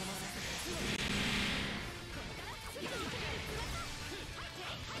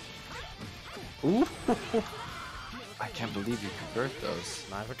 Ooh! I can't believe you convert those.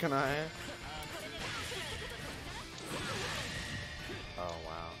 Neither can I. Oh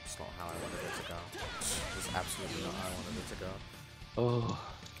wow, it's not how I wanted it to go. It's absolutely not how I wanted it to go. Oh.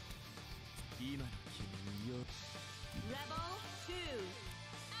 Rebel 2.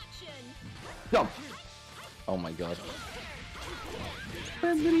 Action. Jump! Oh my god.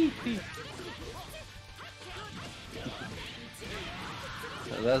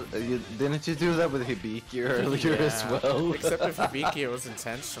 Didn't you do that with Hibiki earlier as well? Except with Hibiki it was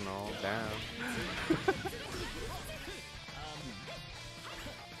intentional. Damn.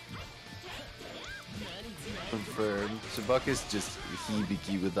 Confirmed. Tsubaka's just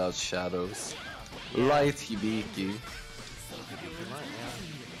Hibiki without shadows. Light Hibiki. Hibiki might,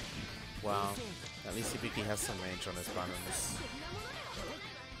 yeah. Wow. At least Hibiki has some range on his buttons.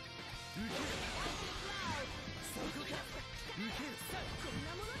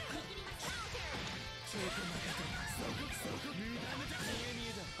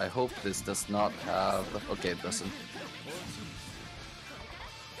 I hope this does not have... Okay, it doesn't.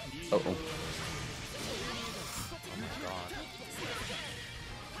 Uh oh. Oh my god.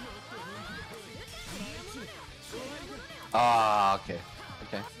 Ah, okay.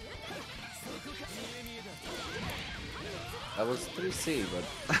 Okay. That was 3C, but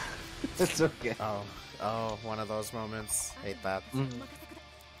it's okay. Oh, one of those moments. Hate that.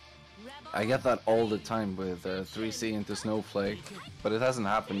 I get that all the time with 3C into Snowflake, but it hasn't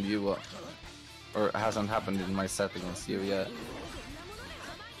happened to you, or it hasn't happened in my set against you yet.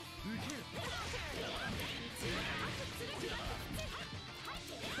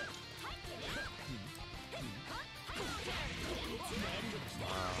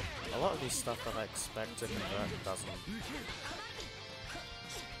 A lot of these stuff that I expect to convert doesn't.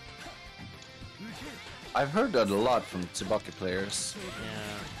 I've heard that a lot from Tsubaki players.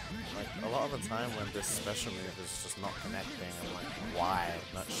 Yeah, like a lot of the time when this special move is just not connecting, I'm like, why?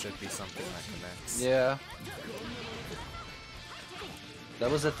 That should be something that connects. Yeah. That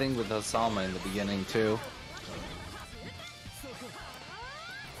was a thing with Hazama in the beginning too.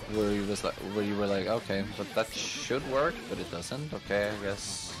 Where you were like, okay, but that should work, but it doesn't. Okay, I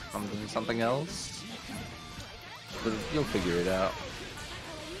guess I'm doing something else. But you'll figure it out.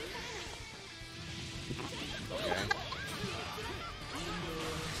 Okay.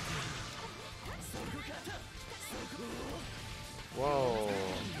 Whoa,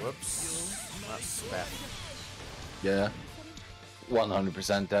 whoops. That's death. Yeah.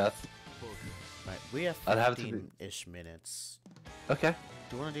 100% death. Right, we have I'd have to 15-ish minutes. Okay.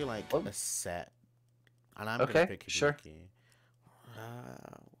 Do you want to do like a set? And I'm Okay, gonna pick Hibiki. sure.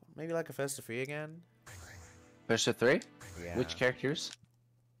 Maybe like a first to 3 again? First to 3? Yeah. Which characters?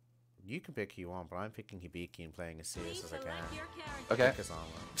 You can pick who you want, but I'm picking Hibiki and playing as serious as I can. Your character. Okay. Pick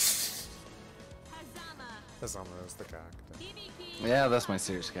Hazama. Hazama. Hazama is the character. Hibiki. Yeah, that's my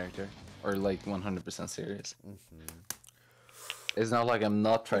serious character. Or like 100% serious. It's not like I'm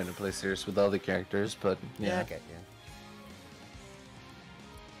not trying to play serious with other characters, but Yeah, yeah. I get you.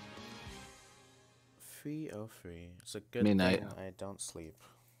 3:03. It's a good Midnight. thing I don't sleep.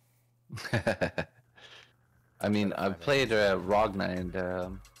 I mean, I've played Ragnar and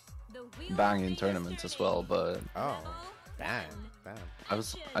The wheel Bang of in fate tournaments is as well, but Oh, damn.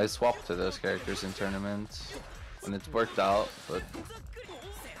 I swapped to those characters in tournaments, and it's worked out, but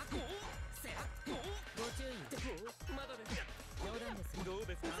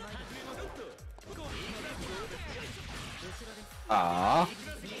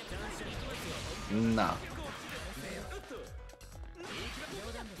nah.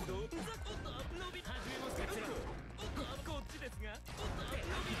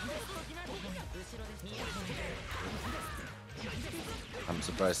 I'm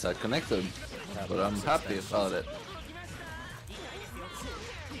surprised that connected, but I'm happy about it.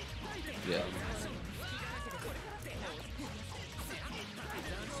 Yeah.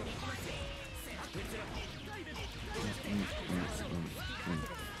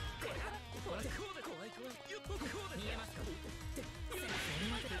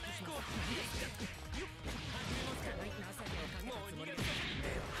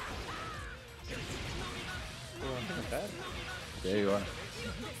 There you are.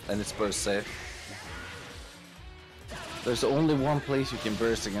 And it's burst safe. There's only one place you can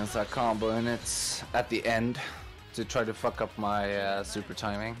burst against that combo, and it's at the end to try to fuck up my super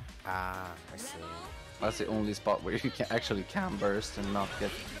timing. Ah, I see. That's the only spot where you can actually burst and not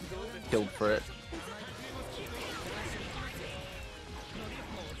get killed for it.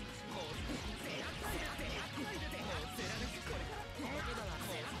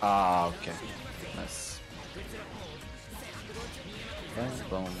 Ah, okay. Nice. Boom,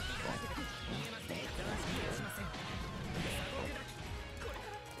 boom, boom.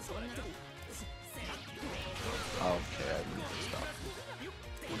 Okay, I need to stop.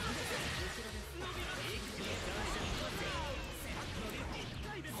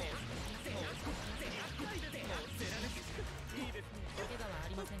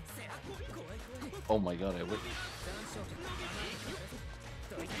 Oh my god, I would.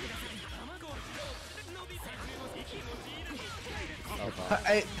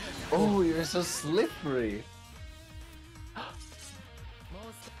 Oh, you're so slippery.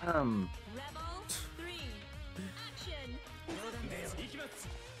 Rebel 3. Action.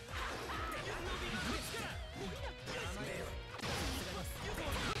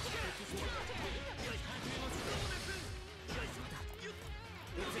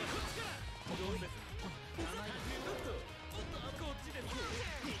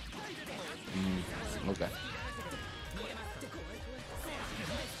 Okay.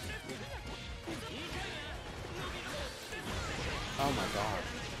 Oh my god.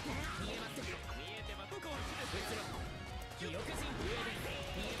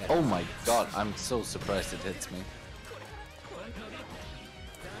 Oh my god, I'm so surprised it hits me.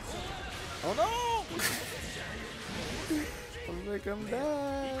 Oh no! I'm like, I'm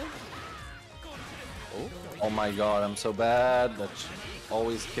dead. Oh my god, I'm so bad. That should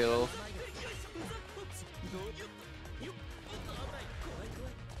always kill.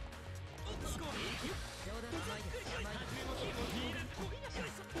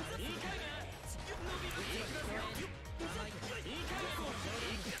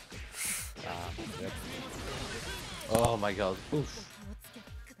 Oh my god. Oof.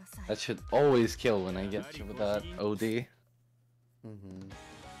 That should always kill when I get you with that OD.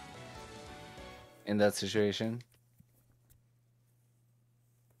 In that situation.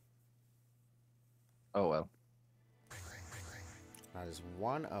 Oh well. That is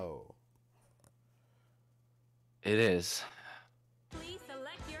 1-0. It is. Please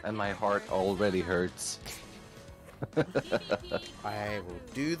select your And my heart already hurts. Hibiki. I will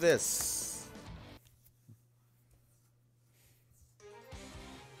do this.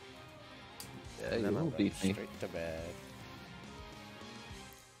 Yeah, And you then I'll will go beat me. straight to bed.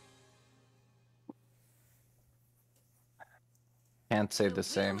 Can't say the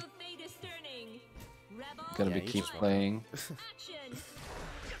same. Wheel of Fate is turning. Rebel Gonna Yeah, be you keep just- playing. action.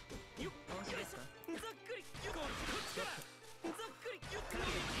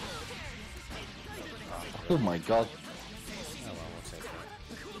 Oh my god. Oh well, we'll take that.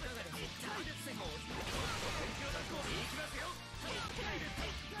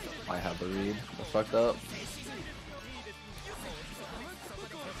 I have a read. I fucked up.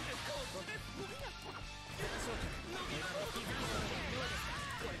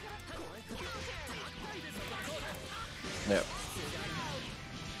 Yeah.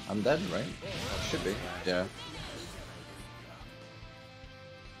 I'm dead, right? Should be. Yeah.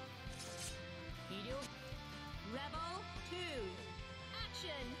 Rebel 2.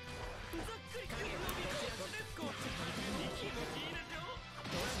 Action.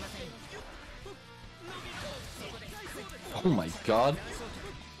 Oh my god.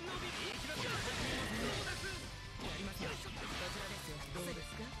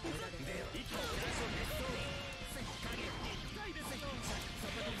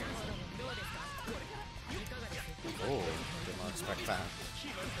 Oh, did not expect that.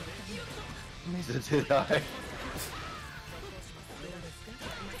 Neither did I.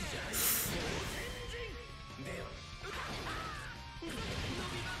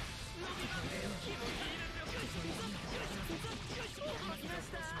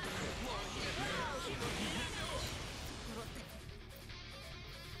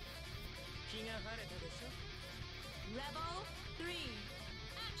 Rebel 3.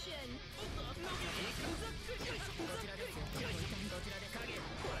 Action.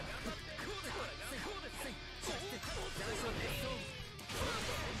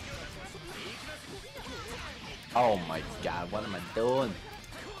 Oh my god, what am I doing?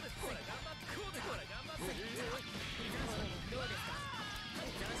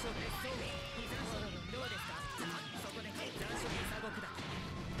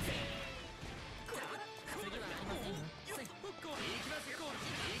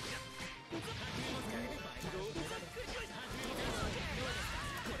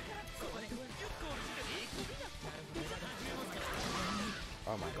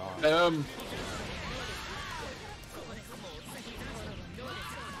 Oh my god.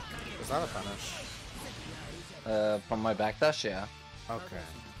 Is that a punish? From my backdash, yeah. Okay.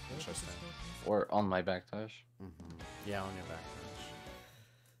 Interesting. Or on my backdash. Yeah, on your back.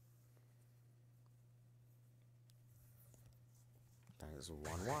 That is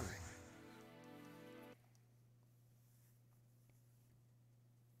 1-1.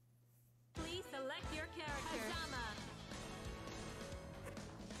 Please select your character. Hazama.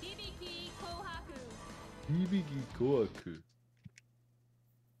 Hibiki Kohaku. Hibiki Kohaku.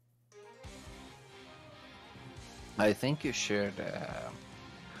 I think you should.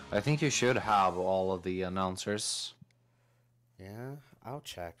 I think you should have all of the announcers. Yeah, I'll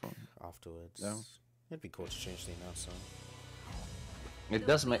check afterwards. Yeah. It'd be cool to change the announcer. It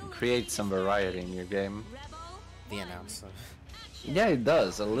does create some variety in your game. Rebel. The announcer. Yeah, it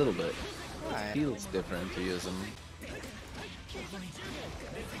does a little bit. Right. It feels different to use them.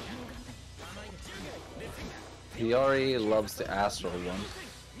 Fiori loves the astral one,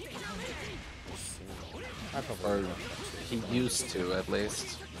 I probably or will. he used to at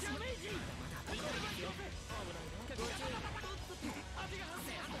least.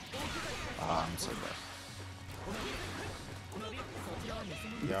 Ah, I'm so bad.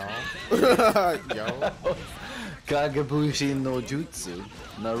 Yo. Yo. Kagabushi no Jutsu.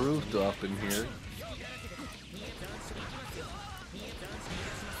 Naruto up in here.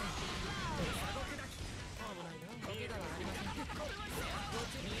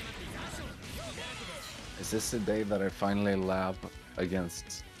 Is this the day that I finally lab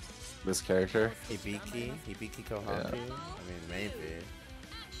against this character? Hibiki Kohaku? Yeah. I mean, maybe.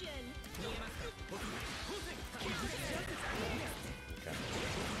 Okay.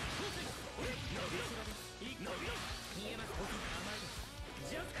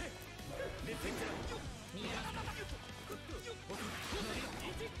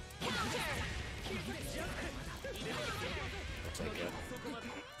 I'll take it.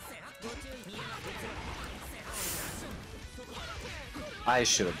 I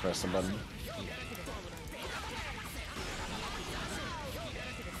should have pressed the button.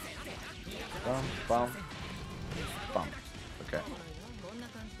 Bum. Okay.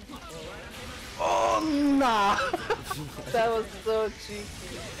 Oh nah! That was so cheeky.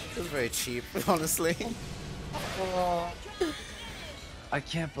 It was very cheap, honestly. Oh. I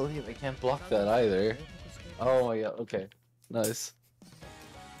can't believe I can't block that either. Oh my god, okay. Nice.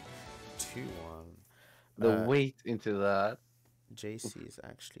 2-1. The weight into that. JC is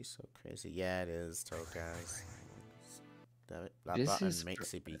actually so crazy. Yeah, it is, Tokaz. That This button is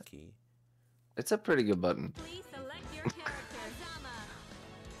makes Hibiki. It's a pretty good button. Please select your character. Hazama.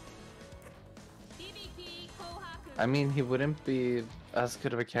 Hibiki Kohaku. I mean, he wouldn't be as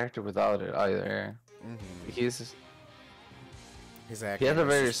good of a character without it either. Mm-hmm. He has a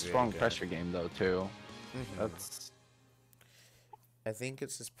very strong pressure game though too. Mm-hmm. That's I think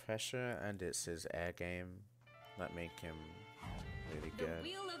it's his pressure and it's his air game that make him really The good,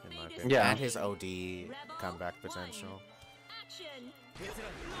 wheel of in my fate is opinion. Yeah. And his OD Rebel comeback one. potential. Action.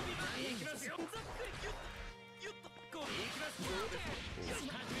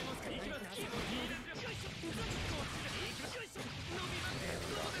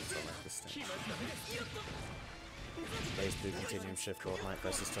 Blaze Blue Continuum Shift Gold Knight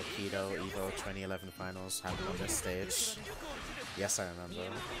versus Tokido Evo 2011 Finals happened on this stage. Yes, I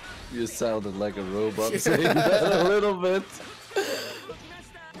remember. you sounded like a robot saying that a little bit.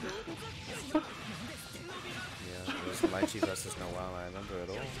 Yeah, it was Lychee versus Noel, I remember it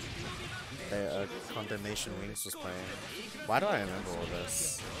all. Condemnation Wings was playing. Why do I remember all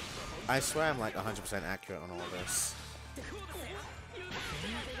this? I swear I'm like 100% accurate on all this.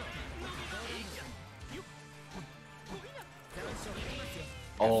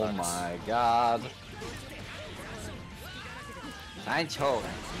 Oh my god. I told.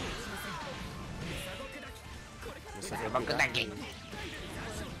 This is what we got.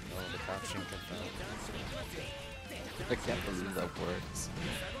 Oh, the crouching confirmed. I can't believe that works.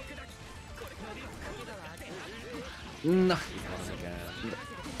 No. Once again.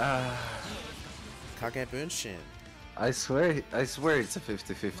 Kage Bunshin. I swear it's a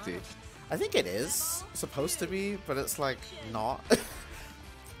 50-50. I think it is supposed to be, but it's like not.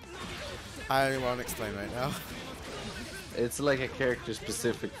 I won't explain right now. It's like a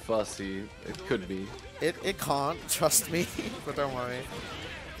character-specific fussy. It could be. It can't, trust me, but don't worry.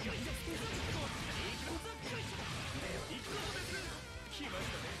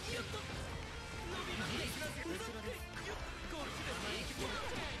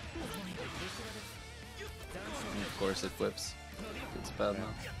 And of course it whips. It's bad now.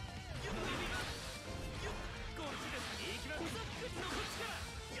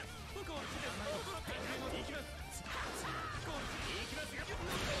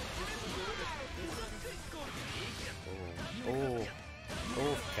 Oh,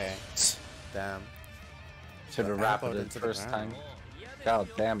 okay. Damn. Should have Got wrapped elbowed it into the first ground. time. God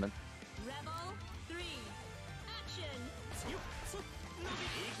damn it. Rebel 3. Action.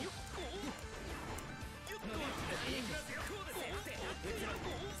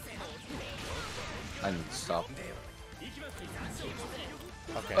 I need to stop.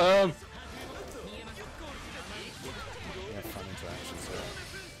 Okay. We have fun interactions here.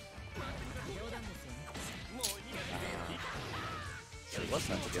 So what's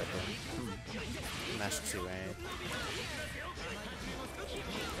that to get there? Mash 2, eh?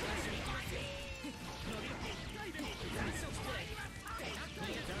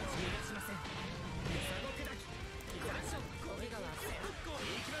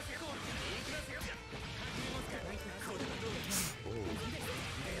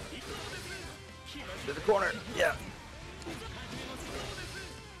 To the corner. Yeah.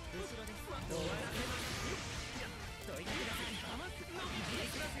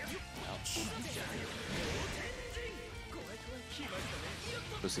 Ouch.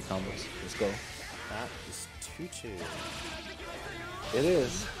 Pussy combos. Let's go. That is 2-2. It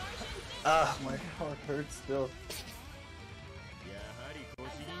is. Ah, my heart hurts still.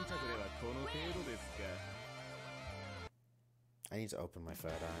 I need to open my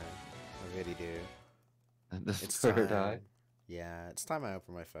third eye. I really do. The It's third time. eye. Yeah, it's time I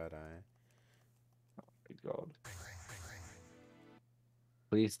open my third eye. My God.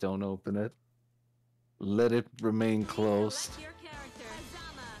 Please don't open it. Let it remain closed. Select your character.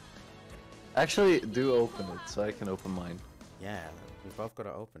 Hazama. Actually, do open it so I can open mine. Yeah, we both got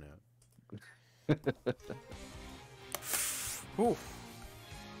to open it. Whew.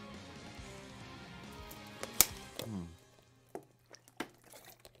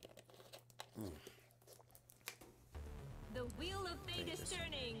 The wheel of fate is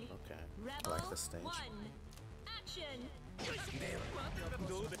turning. Okay. I Rebel like this stage. 1. Action.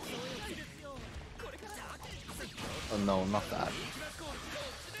 Oh no, not that.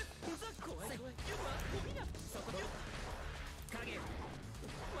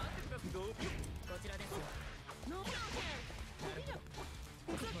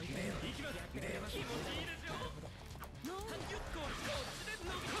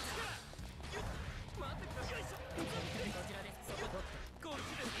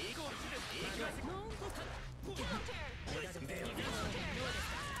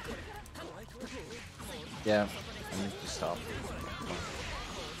 Yeah, I need to stop.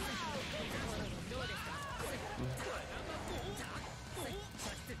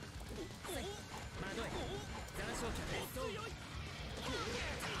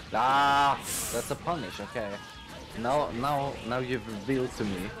 Ah, that's a punish. Okay. Now you've revealed to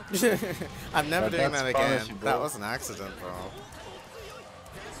me. I'm never doing That's that again. punishable. That was an accident, bro.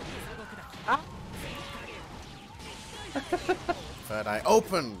 Third eye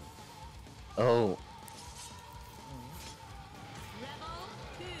open. Oh, Rebel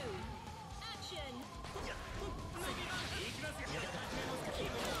 2. Action.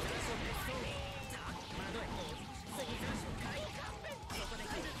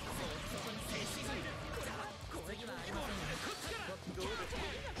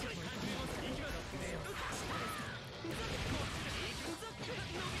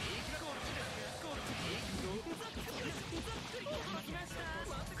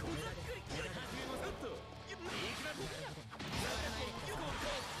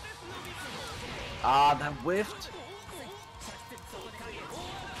 ah, that whiffed.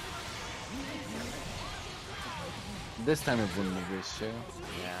 This time it wouldn't be this show.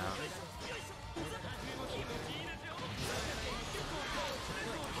 Yeah.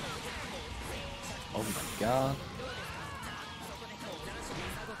 Oh my God.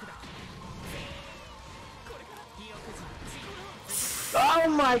 Oh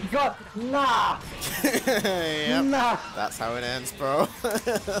my God! Nah! Yep. Nah! That's how it ends, bro.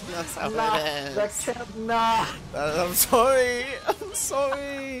 That's how Nah! it ends. That can't, nah! I'm sorry. I'm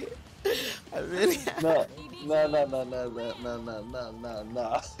sorry. I really am. No! No, no, no, no, no, no, no, no, no,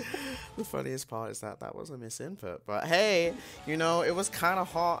 no. The funniest part is that that was a misinput. But hey, you know, it was kind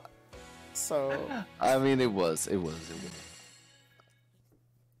of hot. So I mean, it was.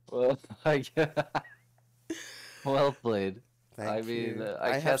 Well, well played. thank I mean, you.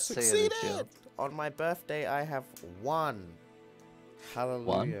 I have can't say it. succeeded. On my birthday, I have won.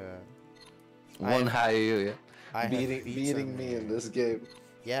 Hallelujah. One hallelujah. I have Beating me in this game.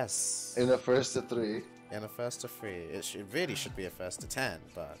 Yes. In the first of 3. In a first to 3. It really should be a first to 10,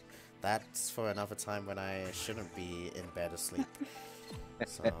 but that's for another time when I shouldn't be in bed asleep.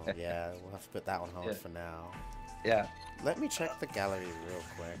 So yeah, we'll have to put that on hold for now. Yeah. Let me check the gallery real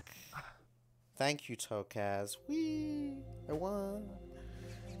quick. Thank you, Tokaz. Whee! I won.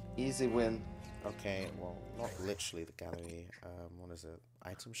 Easy win. Okay, well, not literally the gallery. What is it?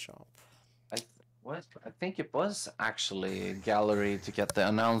 Item shop. I think it was actually a gallery to get the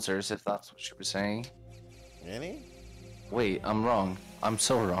announcers, if that's what you were saying. Really? Wait, I'm wrong. I'm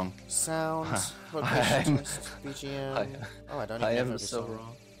so wrong. Sound, location test, BGM. Oh, I don't even I have am every so song.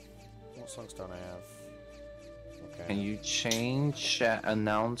 wrong. What songs don't I have? Okay. Can you change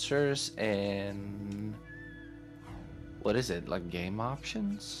announcers in... What is it? Like game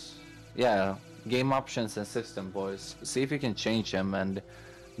options? Yeah, game options and system voice. See if you can change them, and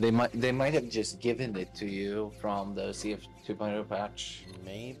they might have just given it to you from the CF 2.0 patch.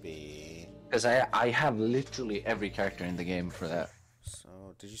 Maybe. Because I have literally every character in the game for that.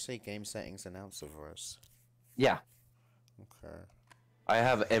 So, did you say game settings announcer voice? Yeah, Okay. I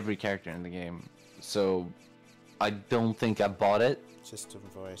have every character in the game, so I don't think I bought it. System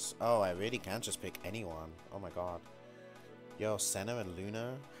voice. Oh, I really can just pick anyone. Oh my god. Yo, Senna and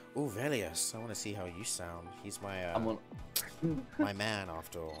Luna. Ooh, Velius. I want to see how you sound. He's my my man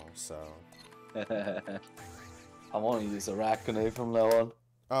after all. So. I want to use a Raccoon from now on.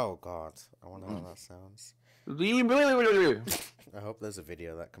 Oh god. I wonder how that sounds. I hope there's a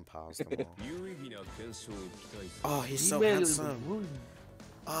video that compiles them all. Oh, he's so handsome.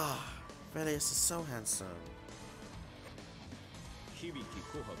 Ah, Velius is so handsome.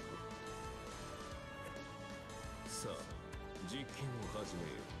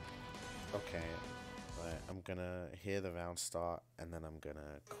 Okay, right, I'm gonna hear the round start and then I'm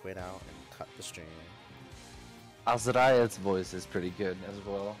gonna quit out and cut the stream. Azrael's voice is pretty good as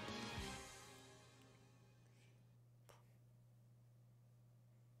well.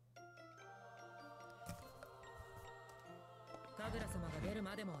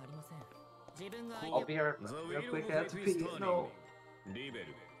 I'll be here real quick. I have to pee. No.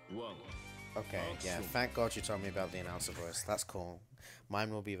 Okay, yeah, thank God you told me about the announcer voice. That's cool.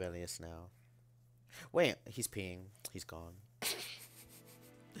 Mine will be Velius now. Wait, he's peeing. He's gone.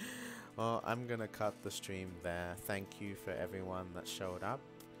 Well, I'm gonna cut the stream there. Thank you for everyone that showed up.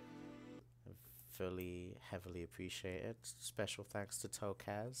 Fully, heavily appreciated. Special thanks to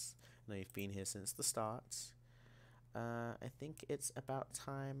Tokaz. I know you've been here since the start. I think it's about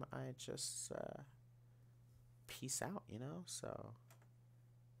time I just peace out, you know? So,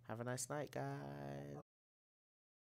 have a nice night, guys.